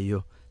loo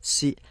marayo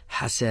si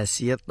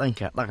xasaasiyad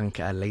dhanka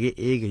dhaqanka ah laga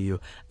eegayo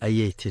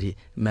ayay tiri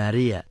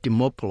Maria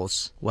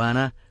Dimopoulos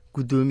waana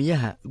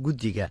gudoomiyaha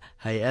guddiga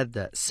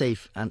hay-adda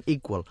Safe and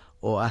Equal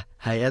oo ah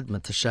hay-ad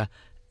matasha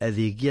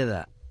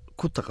adeegyada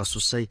ku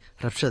takhasusay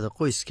rabshada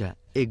qoyska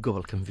ee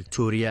gobolka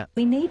Victoria.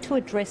 We need to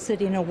address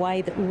it in a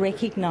way that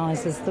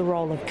recognises the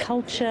role of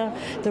culture,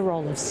 the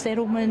role of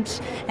settlement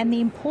and the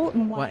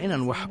important way. waa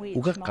inaan wax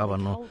uga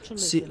qabanno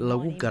si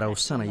lagu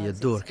garawsanayo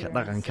doorka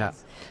dhaqanka,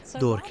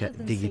 doorka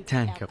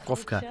digitaanka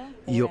qofka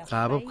iyo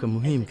qaababka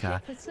muhiimka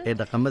ah ee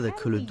dhaqamada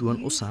kala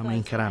duwan u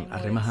saameyn karaan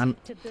arrimahan.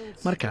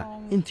 marka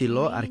intii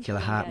loo arki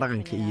lahaa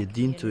dhaqanka iyo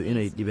diintu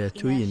inay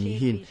dhibaatooyin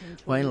yihiin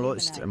waa in loo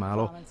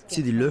isticmaalo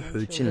sidii loo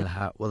xoojin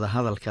lahaa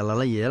wadahadalka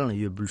lala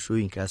yeelanayo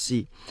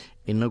bulshooyinkaasi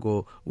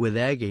inagoo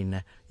wadaagayna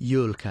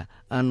yoolka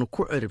aanu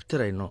ku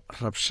ciribtirayno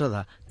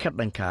rabshada ka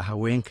dhanka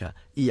haweenka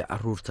iyo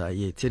carruurta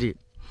ayay tiri.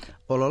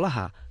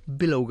 ololaha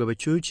bilowgaba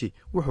jooji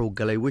wuxuu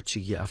galay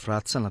wejigii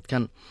afraad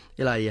sanadkan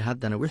ilaa iyo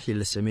haddana wixii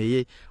la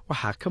sameeyey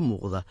waxaa ka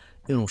muuqda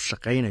inuu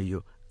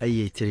shaqaynayo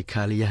ayay tiri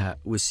kaaliyaha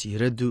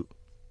wasiiraddu.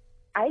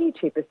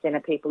 82%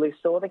 of people who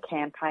saw the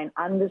campaign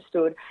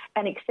understood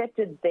and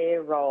accepted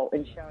their role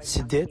in showing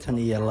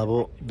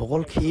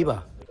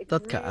 82%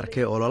 dadka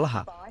arkay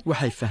ololaha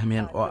waxay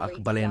fahmeen oo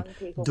aqbaleen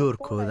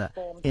doorkooda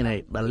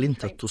inay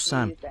dhalinta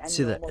tusaan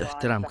sida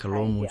ixtiraamka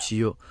loo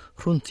muujiyo.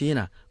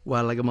 runtiina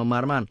waa lagama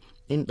maarmaan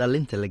in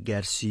dhalinta la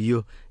gaarsiiyo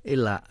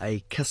ilaa ay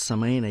ka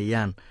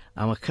samaynayaan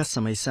ama ka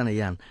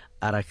samaysanayaan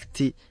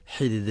aragti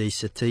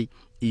xididaysatay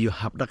iyo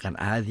habdhaqan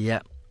caadiya.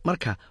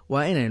 marka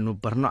waa inaynu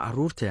barno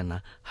carruurteenna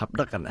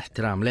habdhaqan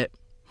ixtiraam leh,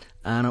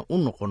 aana u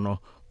noqonno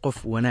qof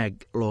wanaag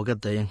looga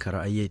dayan karo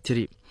ayay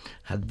tiri.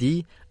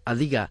 haddii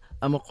adiga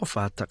ama qof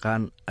aad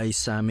taqaan ay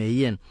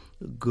saameeyeen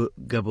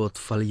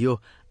gaboodfalyo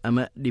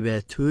ama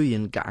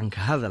dhibaatooyin gacanka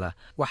hadala,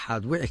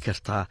 waxaad wici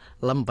kartaa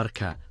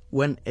lambarka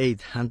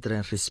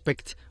 1800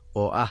 respect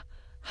oo ah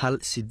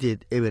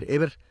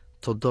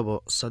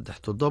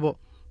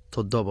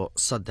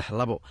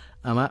 1800-737-732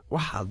 ama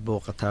waxaad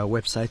booqataa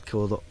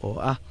website-kooda oo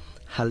ah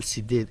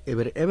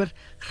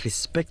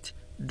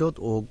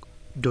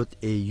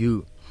 1800respect.org.au.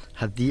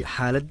 haddii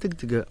xaalad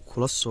degdega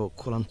kula soo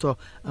kulanto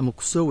ama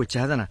ku soo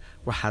wajahdana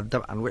waxaad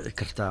dabcan wici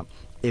kartaa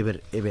eber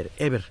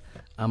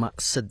ama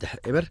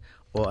 3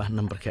 oo ah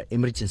nambarka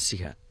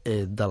emergensiga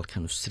ee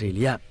dalkan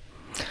Australia.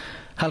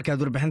 halkaad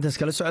warbixintaas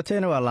kala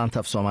socoteen waa laanta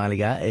af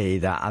Soomaaliga ee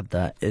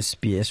idaacadda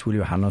SBS. weli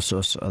waxaa noo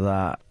soo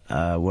socdaa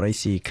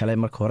waraysi kale.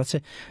 marka horese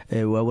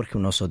waa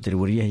warkii noo soo diray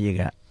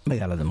wariyahayaga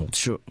magaalada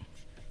Muqdisho.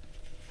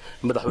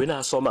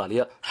 madaxweynaha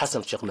Soomaaliya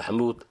Xasan Sheekh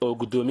Maxamuud oo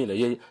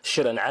gudoominayay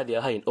shir aan caadi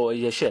ahayn oo ay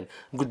yeesheen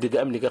guddiga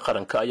amniga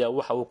qaranka ayaa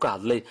waxa uu ka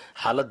hadlay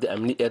xaaladda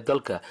amni ee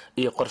dalka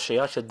iyo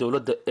qorshayaasha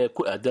dawladda ee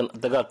ku aadan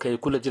dagaalka ay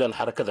kula jiraan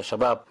xarakada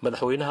shabaab.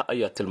 madaxweynaha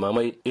ayaa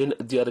tilmaamay in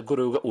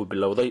diyaargarowga uu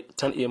bilowday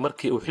tan iyo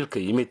markii uu xilka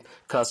yimid,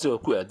 kaasi oo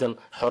ku aadan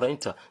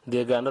xoreynta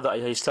deegaanada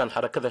ay haystaan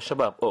xarakada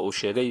shabaab oo uu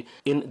sheegay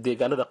in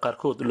deegaanada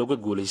qaarkood looga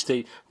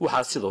guulaystay.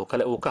 waxaa sidoo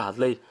kale uu ka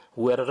hadlay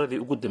weeraradii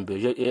ugu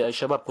dambeeyay ee ay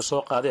shabaabku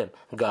soo qaadeen,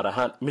 gaar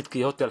ahaan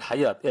midkii hotel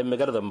xayaat ee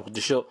magaalada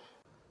Muqdisho.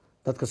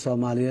 dadka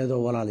Soomaaliyeed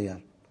oo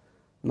walaalayaal,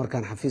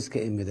 markaan xafiiska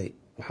imiday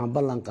waxaan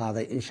ballan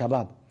qaaday in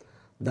shabaab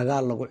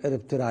dagaal lagu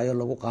cirib tiraayo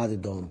lagu qaadi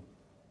doono,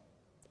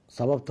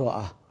 sababtoo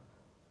ah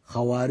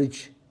khawaarij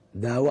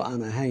daawo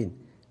aan ahayn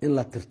in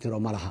la tirtiro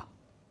ma laha.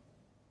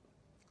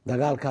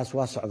 dagaalkaas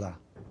waa socdaa,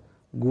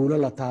 guulo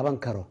la taaban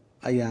karo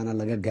ayaana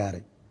laga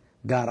gaaray,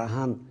 gaar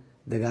ahaan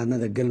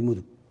deegaanada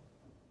Galmudug,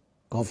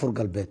 koonfur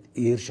galbeed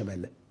iyo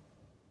Hirshabeelle.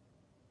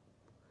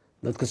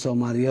 dadka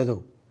Soomaaliyeedow,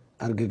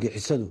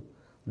 argagixisadu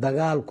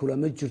dagaal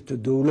kulama jirto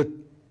dowlad,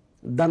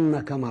 danna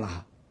kama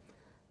laha.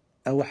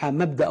 waxaa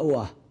mabda u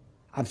ah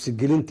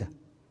cabsigelinta,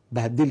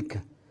 bahdilka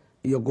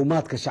iyo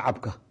gumaadka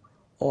shacabka,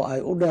 oo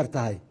ay u dheer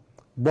tahay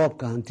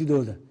boobka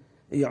hantidooda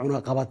iyo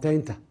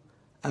cunaqabataynta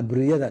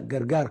abriyada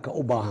gargaarka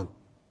u baahan.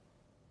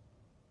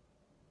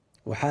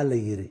 waxaa la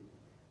yidhi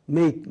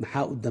meyd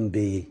maxaa u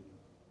dambeeyey,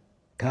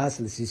 kaas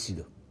la sii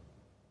sido.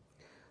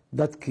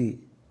 dadkii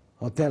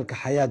hoteelka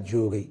xayaat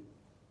joogay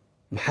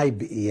maxay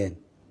bi'iyeen?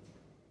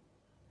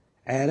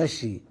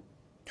 ceelashii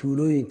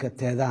tuulooyinka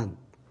Teedaan,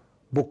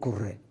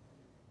 Bukure,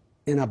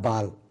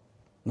 Inabaal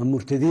ma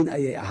murtadiin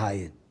ayay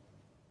ahaayeen?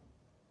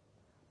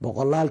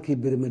 boqolaalkii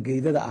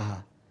birmageydada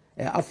ahaa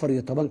ee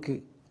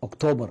 14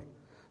 Oktoobar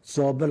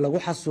Soobe lagu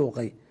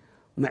xasuuqay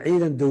ma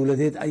ciidan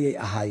dowladeed ayay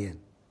ahaayeen?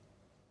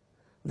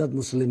 dad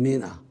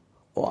muslimiin ah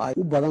oo ay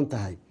u badan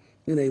tahay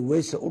inay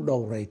weyse u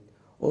dhowrayd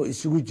oo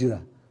isugu jira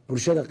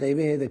bulshada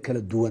qaybaheeda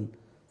kala duwan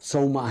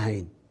sow ma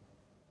ahayn?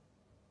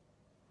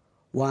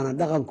 waana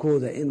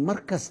dhaqankooda in mar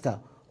kasta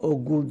oo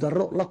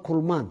guuldarro la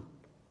kulmaan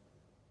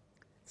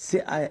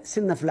si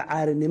nafla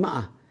caarinimo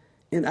ah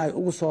in ay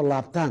ugu soo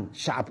laabtaan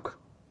shacabka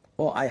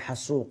oo ay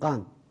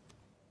xasuuqaan.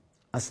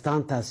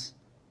 astaantaas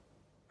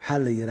waxaa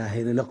la yidhaha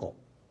heliliqo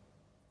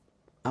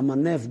ama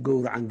neef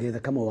gowracangeeda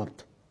kama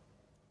waabto.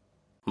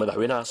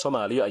 madaxweynaha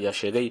Soomaaliya ayaa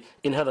sheegay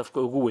in hadafka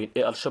ugu weyn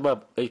ee al-shabaab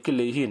ay ka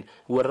leeyihiin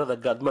weerarada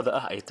gaadmada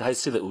ah ay tahay,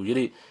 sida uu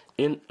yiri,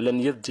 in la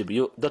niyad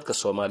jabiyo dadka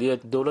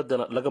Soomaaliyeed,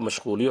 dawladana laga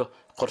mashquuliyo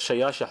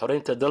qorshayaasha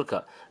xoreynta dalka.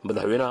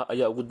 madaxweynaha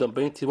ayaa ugu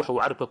dambeyntii waxa uu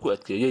carabka ku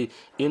adkeeyay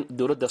in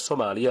dawladda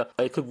Soomaaliya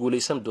ay ka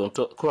guuleysan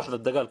doonto kooxda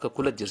dagaalka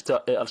kula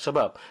jirta ee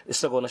al-shabaab,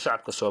 isagoona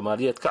shacabka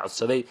Soomaaliyeed ka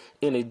codsaday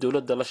inay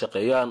dawladda la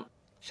shaqeeyaan.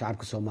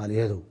 shacabka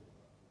Soomaaliyeed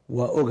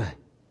waa ogahay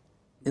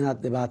inaad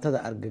dhibaatada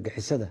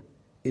argagixisada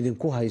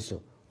idinku hayso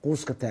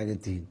quuska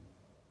taagantihiin.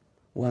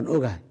 waan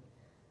ogahay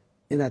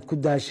inaad ku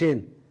daasheen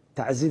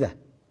tacsida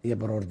iyo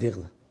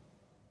baroordiiqda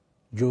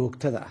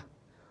joogtada ah.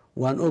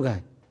 waan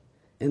ogahay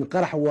in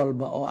qarax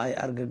walba oo ay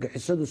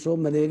argagixisadu soo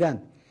maleegaan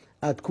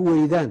aad ku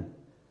weydaan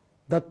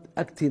dad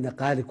agtiina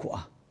qaali ku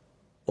ah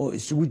oo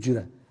isugu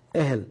jira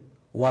ehel,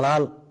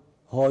 walaal,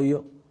 hooyo,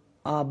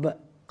 aabbe,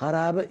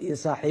 qaraabo iyo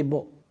saaxiibo.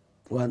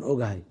 waan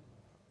ogahay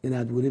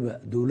inaad weliba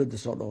dowladda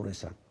soo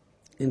dhowraysaan.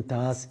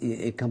 intaas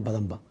iyo kan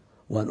badanba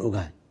waan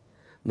ogahay,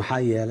 maxaa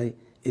yeelay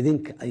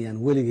idinka ayaan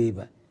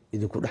weligeyba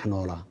idinku dhex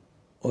noolaa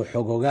oo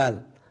xogogaal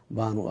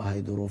baanu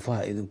ahay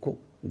duruufaha idinku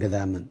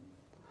gadaaman.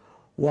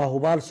 waa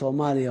hubaal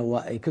Soomaaliya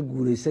waa ay ka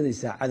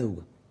guulaysanaysaa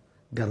cadowga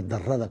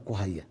gardarrada ku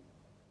haya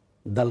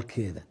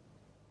dalkeeda,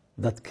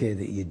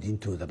 dadkeeda iyo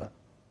diintoodaba.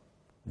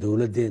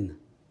 dowladdeenna,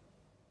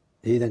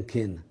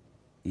 ciidankeenna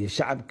iyo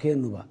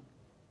shacabkeennuba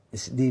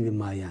isdhiibi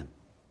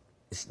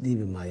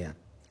maayaan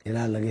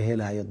ilaa laga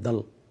helayo dal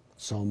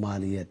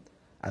Soomaaliyeed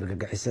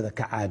argagixisada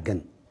ka caagan,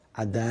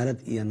 cadaalad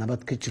iyo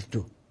nabad ka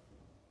jirto,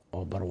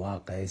 oo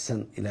barwaaqaysan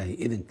ilaahay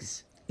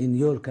idankiisa in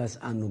yoolkaas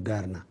aanu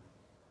gaarna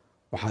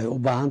waxay u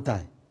baahan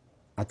tahay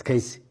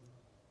adkaysi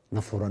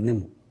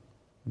nafuranimo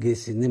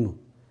geesinimo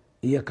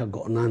iyo ka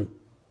go'naan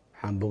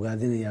waxaan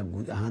bogaadinayaa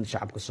guud ahaan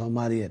shacabka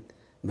soomaaliyeed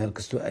meel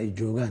kastoo ay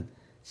joogaan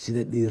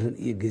sida dhiiran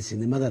iyo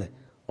geesinimada leh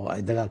oo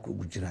ay dagaalka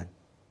ugu jiraan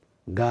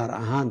gaar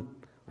ahaan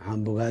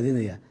waxaan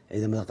bogaadinayaa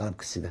ciidamada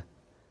qalabka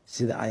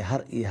sida ay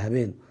har iyo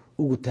habeen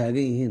ugu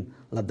taagan yihiin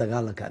la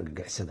dagaalanka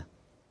argagixisada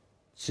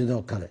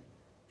sidoo kale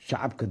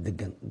shacabka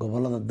degan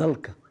gobolada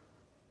dalka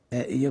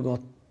ee iyagoo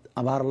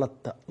abaar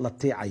la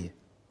tiicaya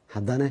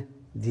haddana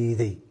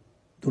diiday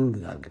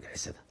dulmiga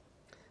argagixisada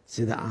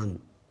sida aan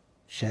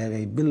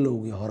sheegay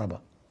bilowgii horeba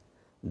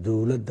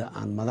dowladda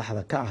aan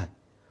madaxda ka ahay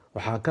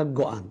waxaa ka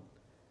go-an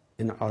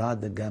in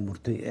colaada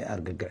gaamurtay ee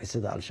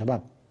argagixisada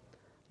al-shabaab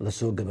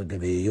lasoo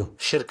gabagabeeyo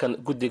shirkan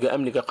guddiga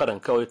amniga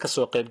qaranka oo ay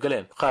kasoo qayb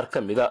galeen qaar ka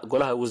mid a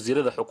golaha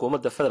wasiirada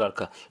xukuumadda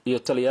federaalka iyo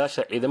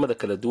taliyayaasha ciidamada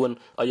kala duwan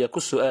ayaa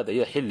ku soo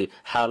aadaya xilli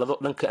xaalado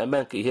dhanka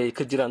ammaanka iyo ay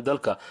ka jiraan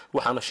dalka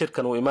waxaana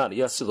shirkan uu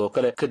imaanaya sidoo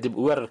kale kadib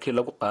weerarkii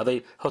lagu qaaday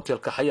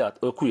hotelka xayaat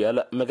oo ku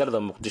yaala magaalada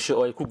muqdisho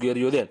oo ay ku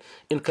geeriyoodeen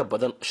in ka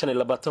badan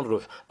 25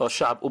 ruux oo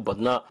shacab u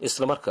badnaa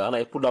islamarkaana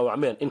ay ku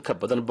dhaawacmeen in ka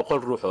badan 100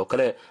 ruux oo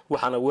kale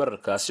waxaana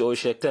weerarkaasi oo ay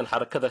sheegteen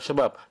xarakada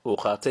shabaab uu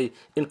qaatay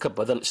in ka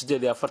badan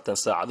 48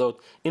 saacadood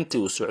intii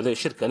uu socday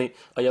shirkani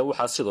ayaa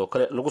waxaa sidoo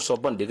kale lagu soo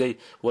bandhigay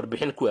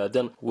warbixin ku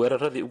aadan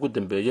weeraradii ugu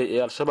dambeeyay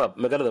ee al-shabaab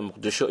magaalada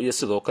muqdisho iyo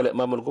sidoo kale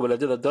maamul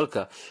goboleedyada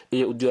dalka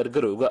iyo u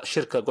diyaargarowga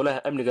shirka golaha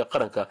amniga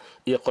qaranka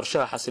iyo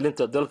qorshaha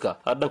xasilinta dalka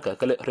dhanka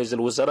kale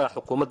ra-iisul wasaaraha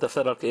xukuumadda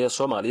federaalk ee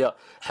Soomaaliya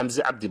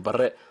Xamse Cabdi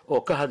Barre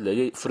oo ka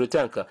hadlayay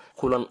furitaanka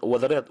kulan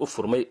wadareed u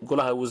furmay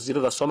golaha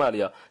wasiirada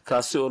Soomaaliya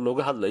kaasi oo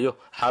looga hadlayo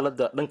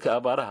xaaladda dhanka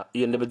abaaraha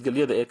iyo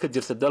nabadgelyada ee ka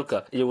jirta dalka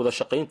iyo wada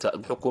shaqaynta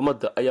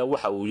xukuumadda ayaa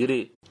waxa uu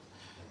yiri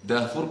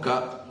daahfurka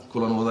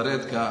kulan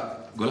wadareedka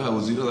golaha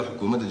wasiirada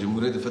xukuumadda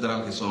jamhuuriyadda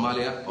federaalk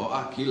Soomaaliya oo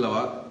ah kii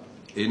labaad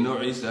ee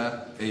noociisa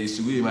ay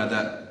isugu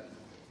yimaadaan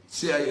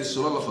si ay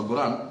isula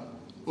lafaguraan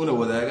una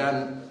wadaagaan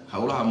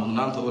howlaha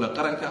mudnaanta u leh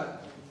qaranka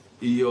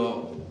iyo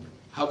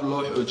hab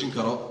loo xoojin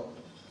karo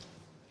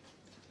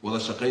wada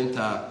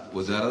shaqaynta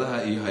wasaaradaha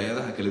iyo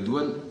hay'adaha kala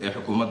duwan ee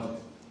xukuumadda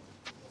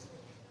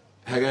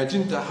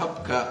hagaajinta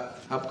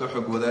habka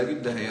xog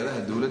wadaagidda hay'adaha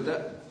dawladda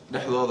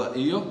dhexdooda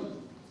iyo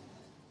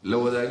la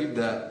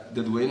wadaagidda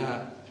dadweynaha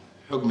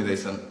xog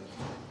midaysan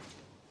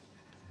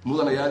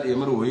mudanayaal iyo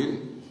marweyn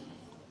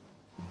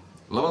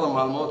labada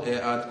maalmood ee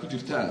aad ku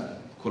jirtaan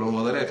kulan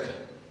wadareedka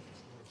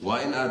waa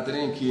in aad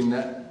dareenkiina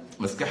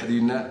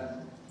maskaxdiina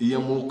iyo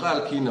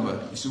muuqaalkiinaba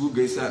isugu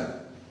geysaan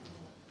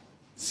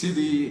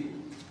sidii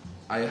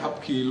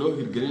habkii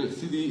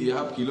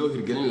loo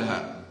hirgelin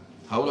lahaa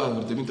howlaha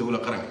hortaminta ula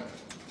qaranka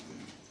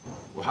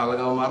waxaa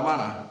lagama maarmaan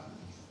ah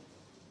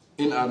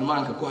in aad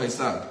maanka ku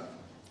haysaan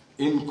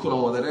in kulan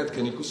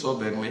wadareedkani ku soo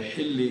beegmay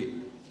xilli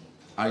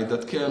ay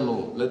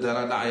dadkeennu la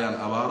daaladhacayaan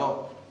abaaro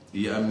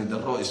iyo amni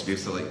darro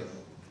isbiirsaday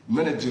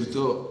mana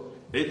jirto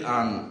cid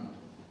aan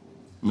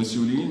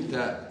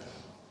mas-uuliyiinta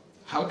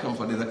halkan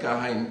fadhida ka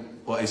ahayn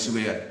oo ay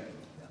sugayaan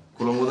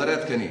kulan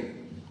wadareedkani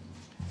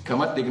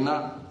kama dhigna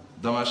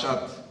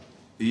damaashaad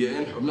iyo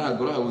in xubnaha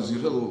golaha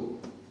wasiiradu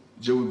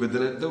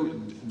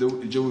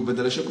jawi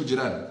bedelasho ku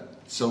jiraan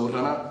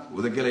sawirana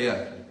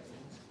wadagelayaan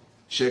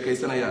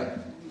sheekaysanayaan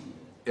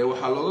ee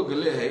waxaa looga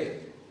gol leeyahay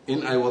in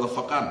ay wada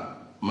faqaan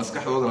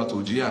maskaxdoodana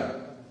tuujiyaan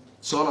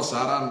soona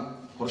saaraan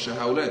qorshe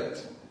hawleed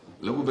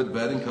lagu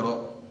badbaadin karo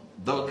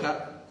dalka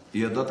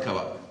iyo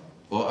dadkaba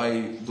oo ay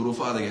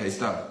duruufo adag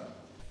haystaan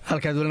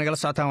halkaad weli nagala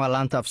socotaan waa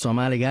laanta af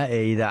soomaaliga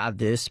ee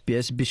idaacadda s b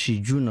s bishii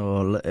juun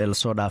oo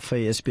lasoo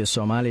dhaafay s b s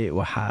soomaali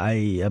waxa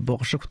ay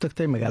booqasho ku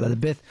tagtay magaalada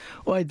beeth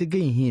oo ay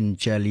degan yihiin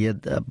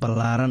jaaliyad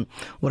ballaaran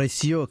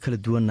waraysiyo kala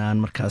duwan aan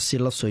markaasi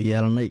la soo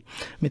yeelanay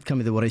mid ka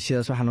mida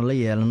waraysiyadaas waxaanu la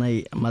yeelanay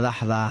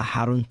madaxda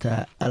xarunta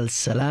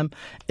al-salaam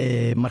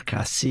ee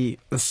markaasi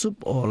cusub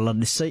oo la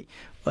dhisay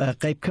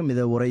qayb ka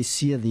mida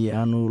waraysiyadii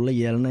aanu la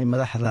yeelanay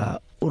madaxda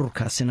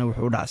ururkaasina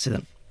wuxuu u dhaca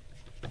sidan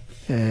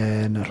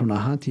run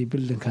ahaantii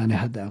bildinkaani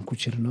hadda aan ku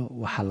jirno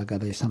waxaa la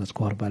gaday sanad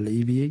ka hor baa la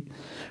iibiyey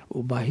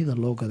baahida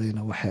loo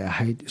gadayna waxay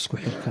ahayd isku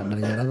xirka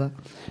dhalinyarada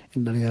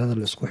in dhalinyarada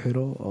la isku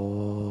xiro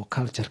oo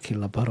culturkii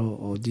la baro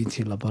oo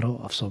diintii la baro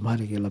af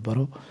soomaaligii la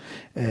baro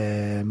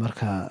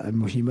marka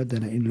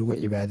muhiimadana in lagu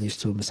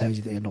cibaadeysto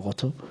masaajid ay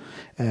noqoto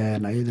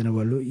ayadana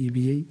waa loo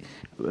iibiyey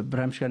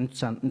barnaamijkan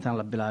intaan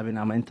la bilaabin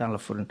ama intaan la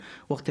furin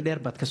waqti dheer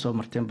baad kasoo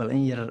marteen bal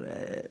in yar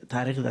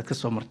taariikhda aad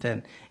kasoo marteen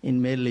in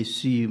meel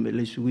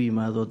laysugu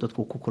yimaado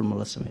dadku ku kulmo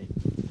la sameeyo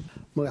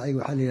magacayga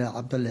waxaa la yidhaha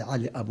cabdalle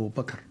cali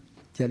abuubakar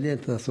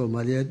jaaliyanta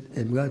soomaaliyeed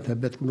ee magaalada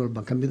beed ku nool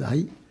baan ka mid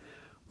ahay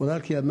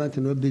walaalkii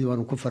maanta noo bidi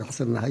waanu ku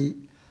faraxsannahay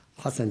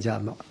xasan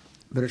jaamac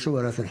barasho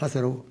wanaagsan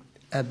xasanow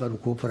aad baanu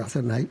kugu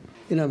faraxsannahay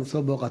inaanu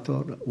soo booqato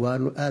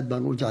waanu aad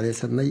baanu u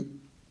jeclaysanay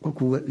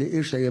kolkuu la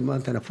ii sheegay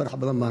maantana farax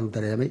badan baanu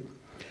dareemay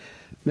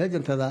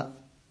meejantada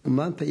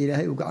maanta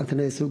ilaahay uu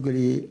gacantana soo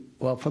geliyey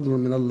waa fadlu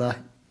min allah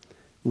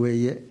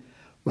weeye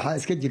waxaa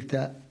iska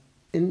jirta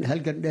in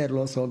halgan dheer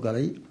loo soo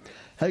galay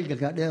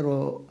halganka dheer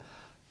oo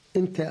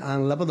inta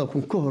aan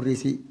 2000 ka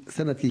horeysay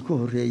sanadkii ka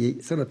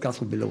horeeyay sanadkaas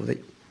ku bilowday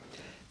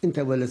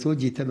inta wala soo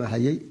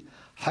jiitamahayay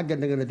xagga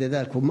nagana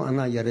dadaalku ma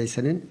aanan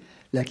yareysanin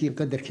laakiin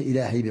qadarka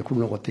ilaahay bay ku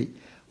noqotay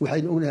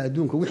waxaynu ognahay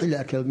adduunka wixii la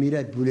arkay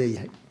miilaad buu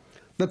leeyahay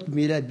dadku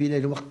miilaad bay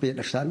leeyahay waqti bay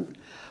dhashaan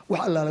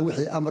wax allaala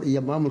wixii amar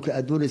iyo maamulka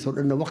adoonayso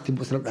dhanna waqti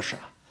buu isla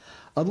dhashaa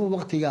aduu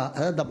waqtiga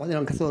hadda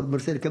inaan ka soo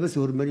hormarsan kama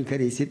soo hormarin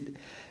karaysid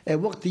ee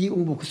waqtigii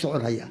uu ku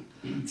soconaya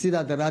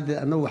sida daraaddeed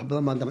annagu wax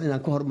badan baan damcay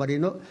inaan ka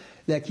hormarino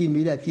laakiin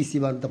miilaadkiisii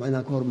baan damcay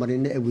inaan ka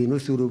hormarino ee weynoo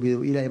soo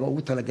roobiyo ilaahay baa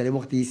ugu talagalay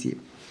waqtigiisii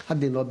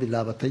haddii noo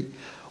bilaabatay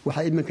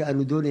waxa iminka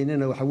aanu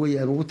doonaynana waxa weeye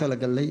aan ugu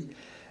talagalnay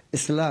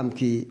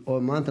islaamkii oo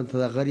maanta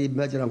tada qariib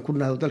maajiran ku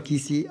nahay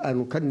dalkiisii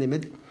aanu ka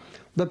nimid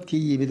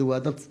dadkii yimid waa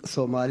dad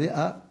Soomaali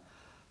ah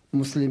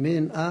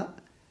muslimiin ah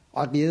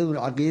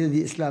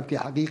caqiidadii islaamkii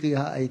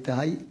xaqiiqiga ay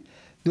tahay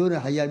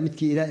doonayaan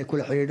midkii ilaahay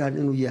kula xiriiraan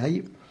inuu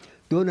yahay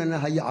doonana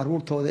haya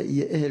caruurtooda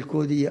iyo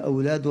ehelkooda iyo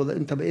awlaadooda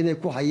intaba inay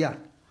ku hayaan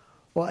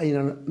oo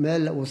aynan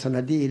meel uusan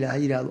hadii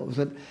ilaahay yiraahdo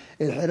uusan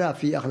inxiraaf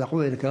iyo akhlaaq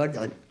weyn kaga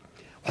dhicin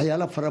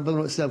waxyaalo fara badan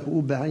oo islaamku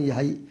u baahan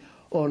yahay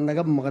oo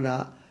naga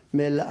maqnaa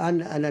meel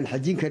aan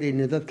xajin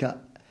karin dadka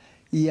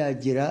yaa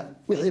jira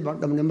wixii baan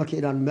dhamnay markii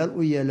inaan meel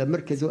u yeelo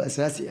markaz oo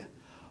asaasi ah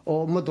oo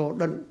ummadoo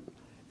dhan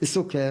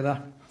isu keena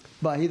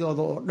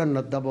baahidooda oo dhan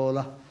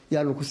daboola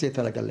yaanu ku sii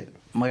talagalay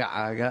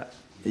magacaaga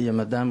iyo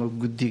maadaama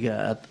guddiga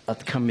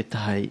aad ka mid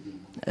tahay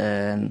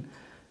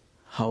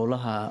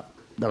howlaha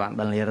dabcan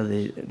dhallinyarada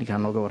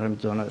ninkaan nooga warrami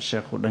doona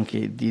sheekhu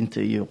dhankii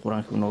diinta iyo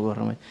qur-aanka nooga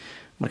warramay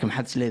marka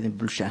maxaad isleedahay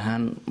bulsho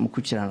ahaan ma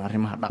ku jiraan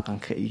arrimaha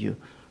dhaqanka iyo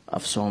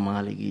af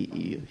soomaaligii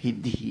iyo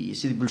hiddihii iyo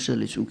sidii bulshada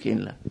la isugu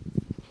keeni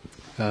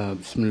lahaa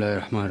bismillaahi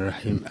raxmaani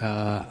raxiim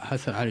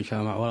xasan cali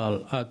jaamac walaal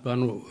aad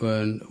baan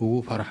ugu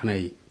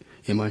faraxnay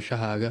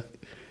imaanshahaaga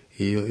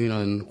iyo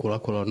inaan kula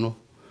kulanno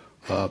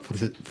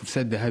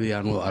fursad dahabi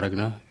aan u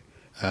aragnaa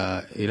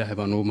ilaahay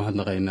baan ugu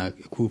mahadnaqaynaa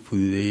kuu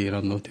fududeeyey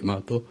inaad noo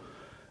timaado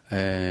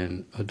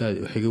haddaad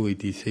wax iga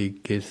weydiisay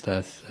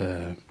geestaas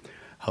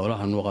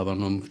howlahan u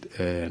qabano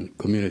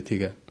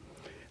community-ga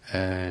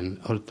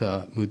horta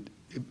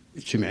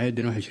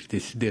jimciyadan waxay jirtay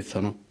 8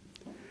 sano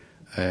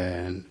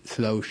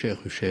sidaa uu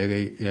sheekhu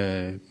sheegay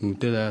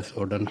muddadaas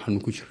oo dhan waxaanu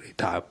ku jiray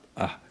tacab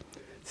ah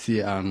si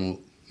aanu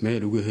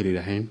meel ugu heli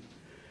lahayn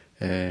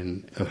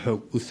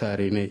xoog u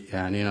saaraynay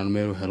yani inaanu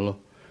meel u helo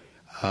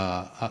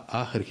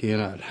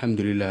aakhirkiina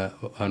alxamdulilah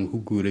aanu ku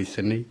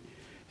guulaysanay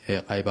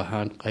qayb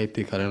ahaan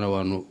qaybtii kalena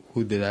waanu ku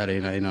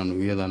dadaalaynaa inaanu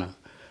iyadana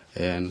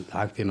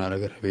lacagtiina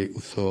laga rabay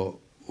usoo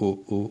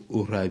u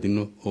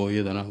raadino oo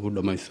iyadana u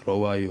dhammaystiro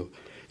waayo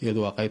iyadu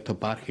waa qaybta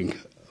baarkinga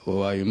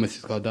waayo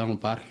masjidka haddaanu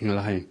baarking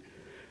lahayn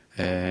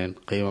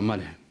qiimo ma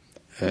leh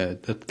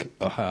dadka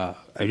waxaa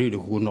ciriiri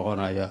kugu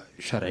noqonaya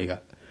sharciga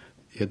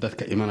iyo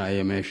dadka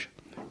imanaya meesha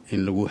in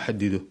lagu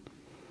xadido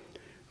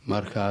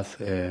markaas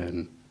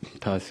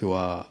taasi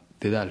waa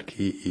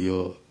dadaalkii iyo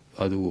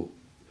adigu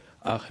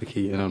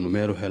aakhirkii inaanu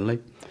meel u helnay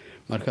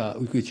marka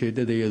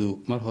ujeedada iyadu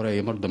mar hore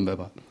iyo mar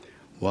dambeba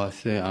waa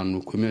si aanu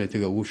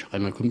community-ga ugu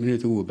shaqeyno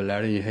community-gu wuu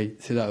ballaaran yahay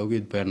sidaa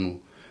awgeed baanu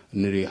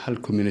niri hal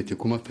community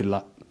kuma filla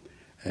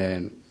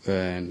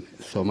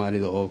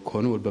soomaalida oo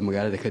kooni walba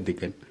magaalada ka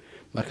degan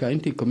marka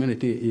intii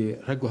community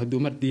raggu hadduu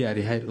mar diyaar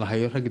yahay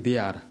lahayo rag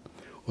diyaara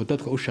oo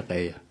dadka u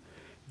shaqeeya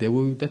dee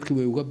dadki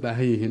way uga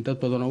baahan yihiin dad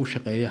badan oo u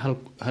shaqeeya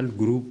hal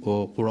group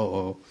oo quro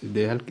oo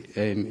dee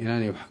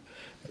inaanay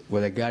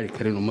wada gaari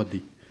karin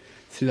ummadii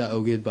sidaa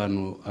awgeed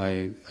baanu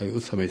ay u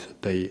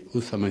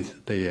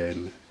samaysatay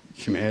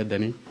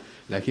jimciyadani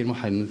laakiin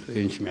waxaan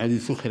jimciyadii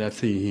isu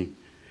khilaafsan yihiin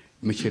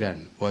ma jiraan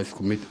waa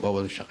isku mid waa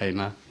wada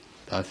shaqeynaa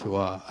taasi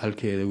waa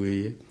halkeeda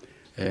weeye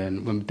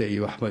mabda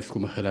iyo waxba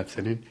iskuma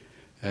khilaafsanin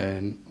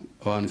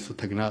waan isu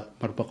tagnaa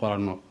marba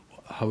qoranno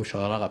hawsha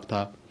lala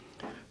qabtaa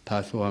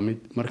taasi waa mid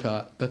marka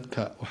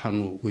dadka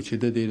waxaanu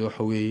ujeedadeeda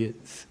waxa weeye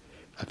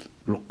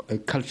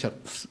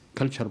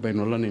culture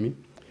baynu la nimi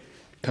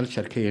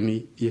culturekeeni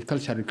iyo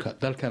cultureka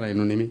dalkan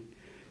aynu nimi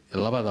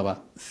labadaba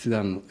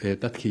sidaan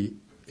dadkii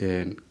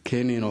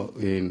keenino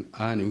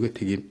aanay uga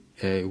tegin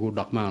ugu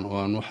dhaqmaan oo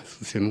aan u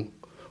xasuusino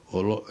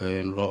oo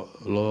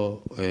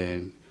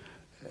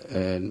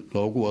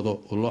loogu wado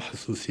oo loo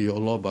xasuusiyo oo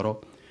loo baro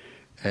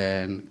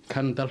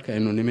kan dalka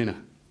aynu nimina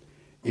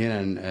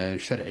inaan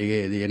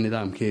sharcigeeda iyo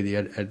nidaamkeeda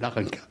iyo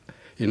dhaqanka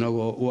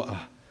inagoo u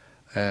ah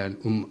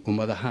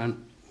ummad ahaan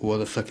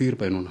wada safiir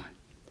baynu nahay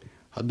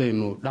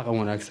haddaynu dhaqan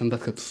wanaagsan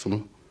dadka tusno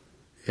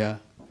ya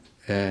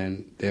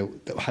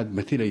waxaad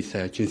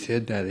matilaysaa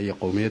jinsiyadaada iyo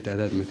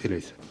qowmiyadaadaad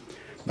matilaysaa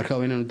marka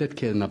waa inaanu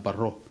dadkeedna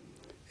baro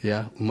ya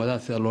ummadaha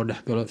sida loo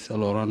dhexgalo sida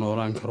loola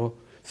noolaan karo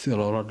sida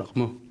loola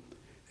dhaqmo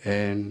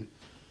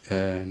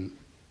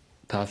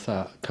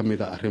taasaa ka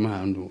mid a arrimaha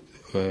aanu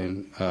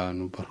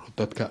baro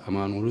dadka ama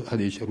aanu had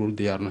iyo jeer ula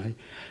diyaarnahay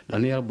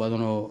dhalinyar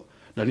badan oo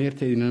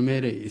dhalinyarteedina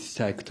meelay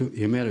istaagto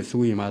iyo meelay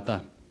isugu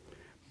yimaadaan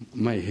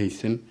may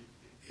haysan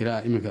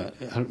ilaa iminka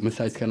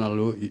masaajidkana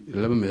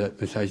laba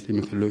masaajid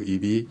iminka loo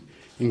iibiyey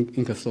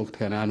inkastoo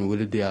kana aanu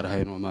weli diyaar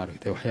ahayn oo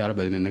maaragtay waxyaalo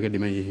badan naga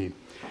dhiman yihiin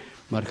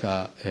marka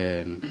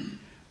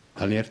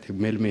dhalinyarta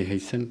meel may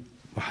haysan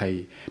waxay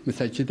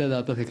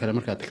masaajidada dadka kale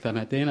markaad tagtaan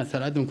haddii inaad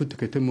salaadan ku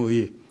tukato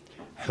mooye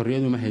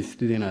xorriyadu ma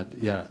haystid inaad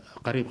yaa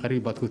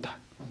qariib baad ku tahay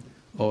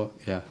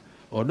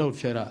oo dhowr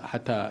jeer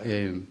xataa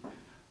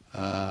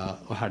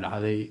waxaa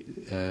dhacday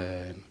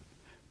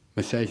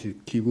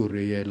masaajidkii ugu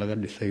horreeyay laga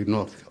dhisay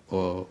northka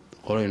oo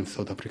qoloyn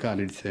South Africa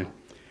ay dhiseen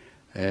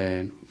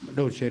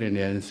dhowr jeer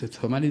inay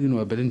Soomaaliduna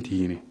waa badan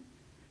tihiin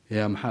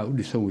yaa maxaa u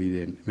dhisan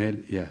weydeen meel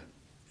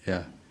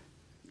yaa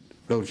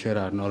dhowr jeer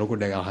aan lagu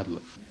dhagal hadlo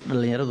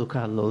dhalinyaradu ka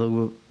hadloodo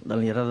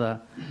dhalinyarada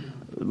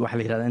waxa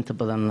la yiraahdaa inta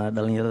badan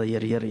dhalinyarada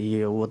yaryar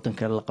iyo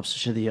wadanka la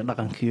qabsashada iyo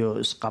dhaqanka iyo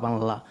isqaban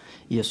la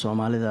iyo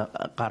Soomaalida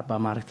qaar baa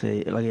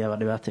maaragtay laga yaabaa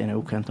dhibaato inay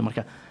u keento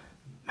marka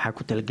maxaa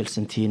ku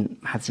talagalsantiin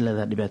maxaad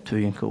isleedahay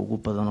dhibaatooyinka ugu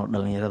badan oo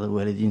dhalinyarada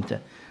waalidiinta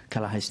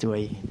kala haysta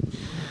way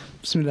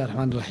bismillaahir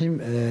rahmaanir rahiim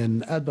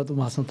aad baad u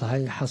mahadsan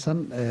tahay xasan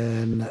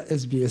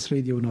SBS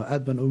radio no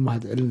aad baan u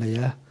mahad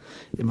celinayaa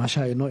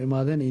imaashaha ay noo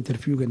imaadeen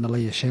interviewga la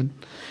yeesheen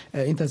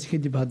intaas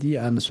kadib haddii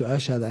aan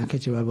su-aashaada aan ka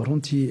jawaabo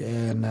runtii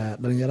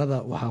dhalinyarada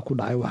waxaa ku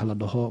dhacay wax la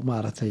dhaho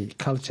maaragtay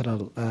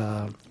cultural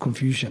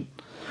confusion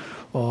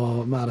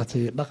oo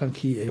maaragtay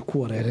dhaqankii ay ku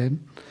wareereen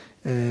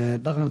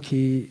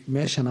dhaqankii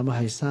meeshana ma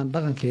haystaan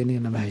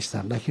dhaqankeenina ma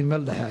haystaan laakiin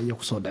meel dhexe ayay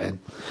kusoo dhaceen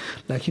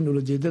laakiin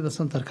ulajeedada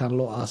centerkan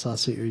loo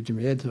aasaasay oo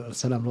jamciyadda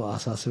al-salaam loo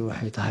aasaasay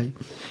waxay tahay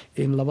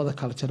in labada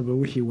cultureba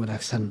wixii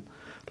wanaagsan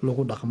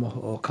lagu dhaqmo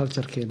oo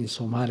culturekeenii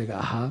Soomaaliga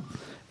ahaa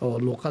oo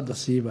luqadda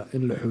siiba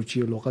in la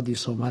xoojiyo luqadii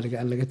Soomaaliga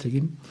aan laga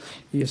tagin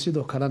iyo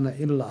sidoo kalena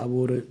in la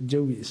abuuro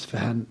jawi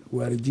isfahan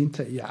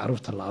waalidiinta iyo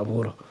carruurta la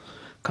abuuro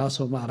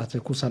kaasoo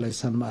maaragtay ku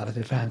salaysan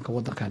maaragtay fahanka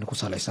wadankan ku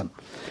salaysan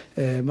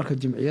marka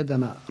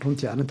jamciyadana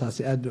runtii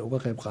arintaasi aad bay uga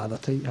qayb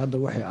qaadatay hadda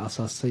waxay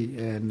aasaastay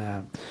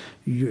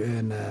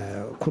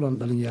kulan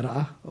dhalinyaro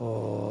ah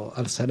oo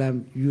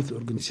al-salaam youth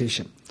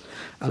organization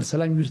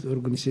al-salaam youth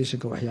organization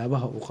ka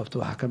waxyaabaha uu qabto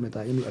waxa kamid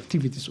ah inuu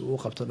activities uu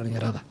qabto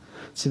dhalinyarada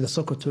sida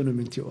soccer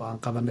tournament oo aan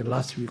qabanay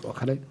last week oo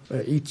kale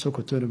Eid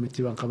soccer tournament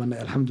baan qabanay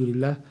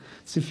alxamdulillah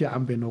si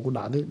fiican bay noogu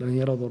dhacday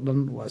dhalinyarada dhan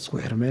waa isku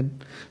xirmeen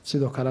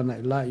sidoo kalena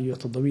ilaa iyo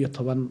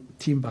 17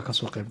 team baa ka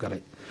soo qayb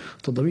galay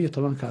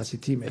 17 kaasi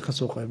team ay ka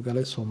soo qayb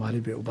galay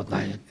Soomaali bay u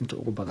badnaayeen inta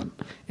ugu badan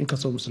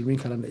inkastoo muslimiin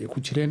kalena ay ku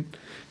jireen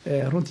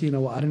runtiina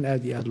waa arin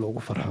aad iyo aad loogu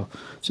farxo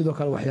sidoo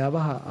kale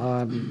waxyaabaha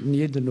aan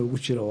niyadda noogu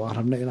jiro oo aan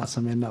rabnay inaan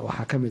sameeyno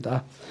waxa kamid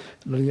ah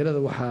dhalinyarada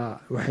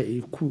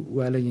waxay ku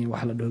waalayeen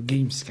wax la dhaho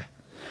gameska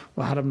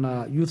waxaan rabnaa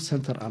youth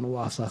center aan u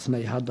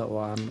aasaasnay hadda oo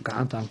aan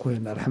gacanta aan ku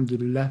helnay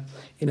alxamdulillah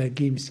inaa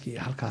gameski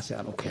halkaasi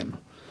aan u keenno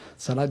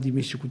salaadii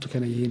meeshii ku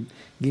tukanayeen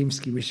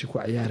gameskii meeshii ku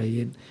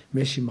ciyaarayeen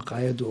meeshii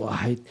maqaayadu u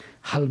ahayd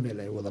hal meel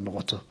ay wada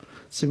noqoto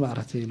si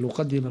maaragtay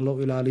luqadiina loo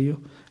ilaaliyo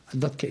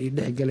dadka ay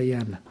dhex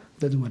galayaanna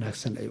dad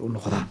wanaagsan ay u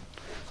noqdaan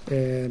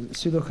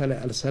sidoo kale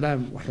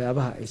al-salaam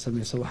waxyaabaha ay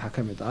samayso waxaa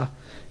kamid ah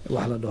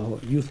wax la dhaho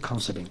youth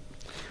counseling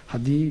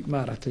haddii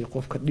maaragtay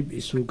qofka dhib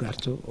ay soo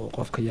gaarto oo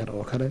qofka yar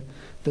oo kale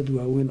dad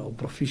waaweyn oo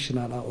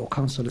professional ah oo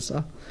counselors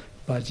ah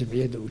baa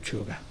jamciyadda u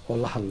jooga oo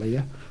la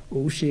hadlaya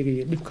oo u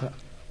sheegaya dhibka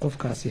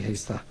qofkaasi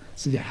haysta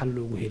sidii xal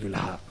loogu heli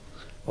lahaa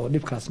oo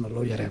dhibkaasna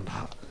loo yareen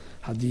lahaa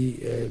haddii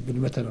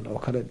bilmatalan oo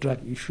kale drug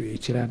issue ay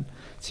jiraan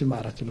si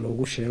maaragtay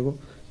loogu sheego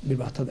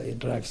dhibaatada ay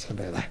drugska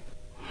leedahay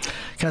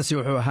kaasi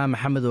wuxuu ahaa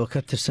maxamed oo ka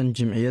tirsan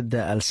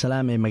jamciyadda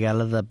al-salaam ee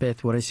magaalada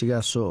beet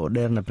waraysigaas oo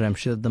dheerna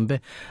barnaamijyada dambe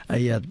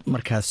ayaad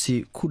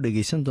markaasi ku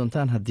dhageysan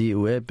doontaan haddii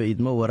uu eebba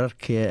idmo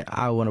wararka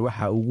caawana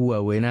waxaa ugu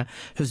waaweynaa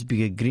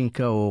xisbiga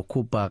greenka oo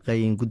ku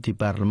baaqay in guddi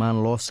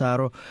baarlamaan loo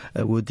saaro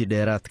awoodii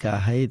dheeraadka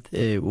ahayd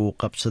ee uu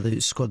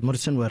qabsaday Scott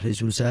Morrison waa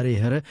ra-iisul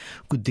wasaarihii hore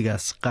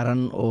guddigaas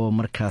qaran oo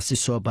markaasi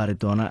soo baari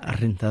doona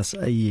arintaas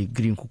ayay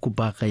greenku ku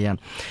baaqayaan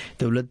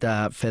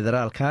dowladda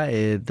federaalka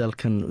ee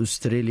dalkan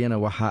Australiana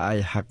waxa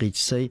ay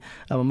xaqiijisay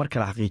ama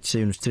markale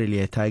xaqiijisay in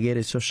Australia ay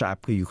taageerayso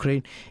shacabka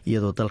Ukraine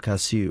iyadoo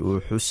dalkaasi uu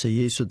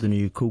xusayay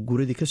 31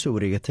 guuradii ka soo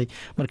wareegatay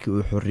markii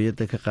uu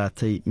xorriyadda ka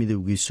qaatay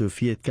midowgii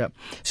Sofiyeetka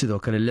sidoo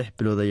kale 6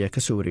 bilood ayaa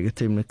ka soo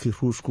wareegatay markii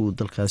Ruushku uu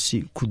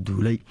dalkaasi ku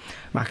duulay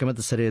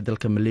maxkamadda sare ee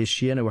dalka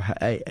Malaysia waxa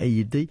ay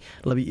ayiday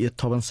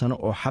 12 sano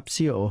oo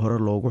xabsi oo hore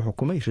loogu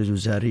xukumay ra-iisul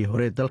wasaarihii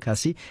hore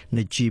dalkaasi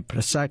Najib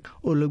Razak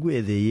oo lagu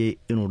eedeeyay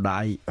inuu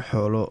dhacay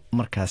xoolo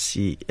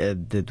markaasi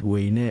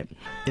dadweyne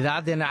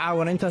idaacadeena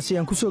caawana intaas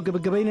ayaan ku soo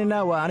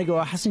gabagabaynaynaa waa aniga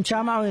oo xasan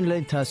jaamac oo in la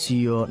intaas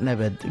iyo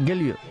nabad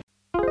gelyo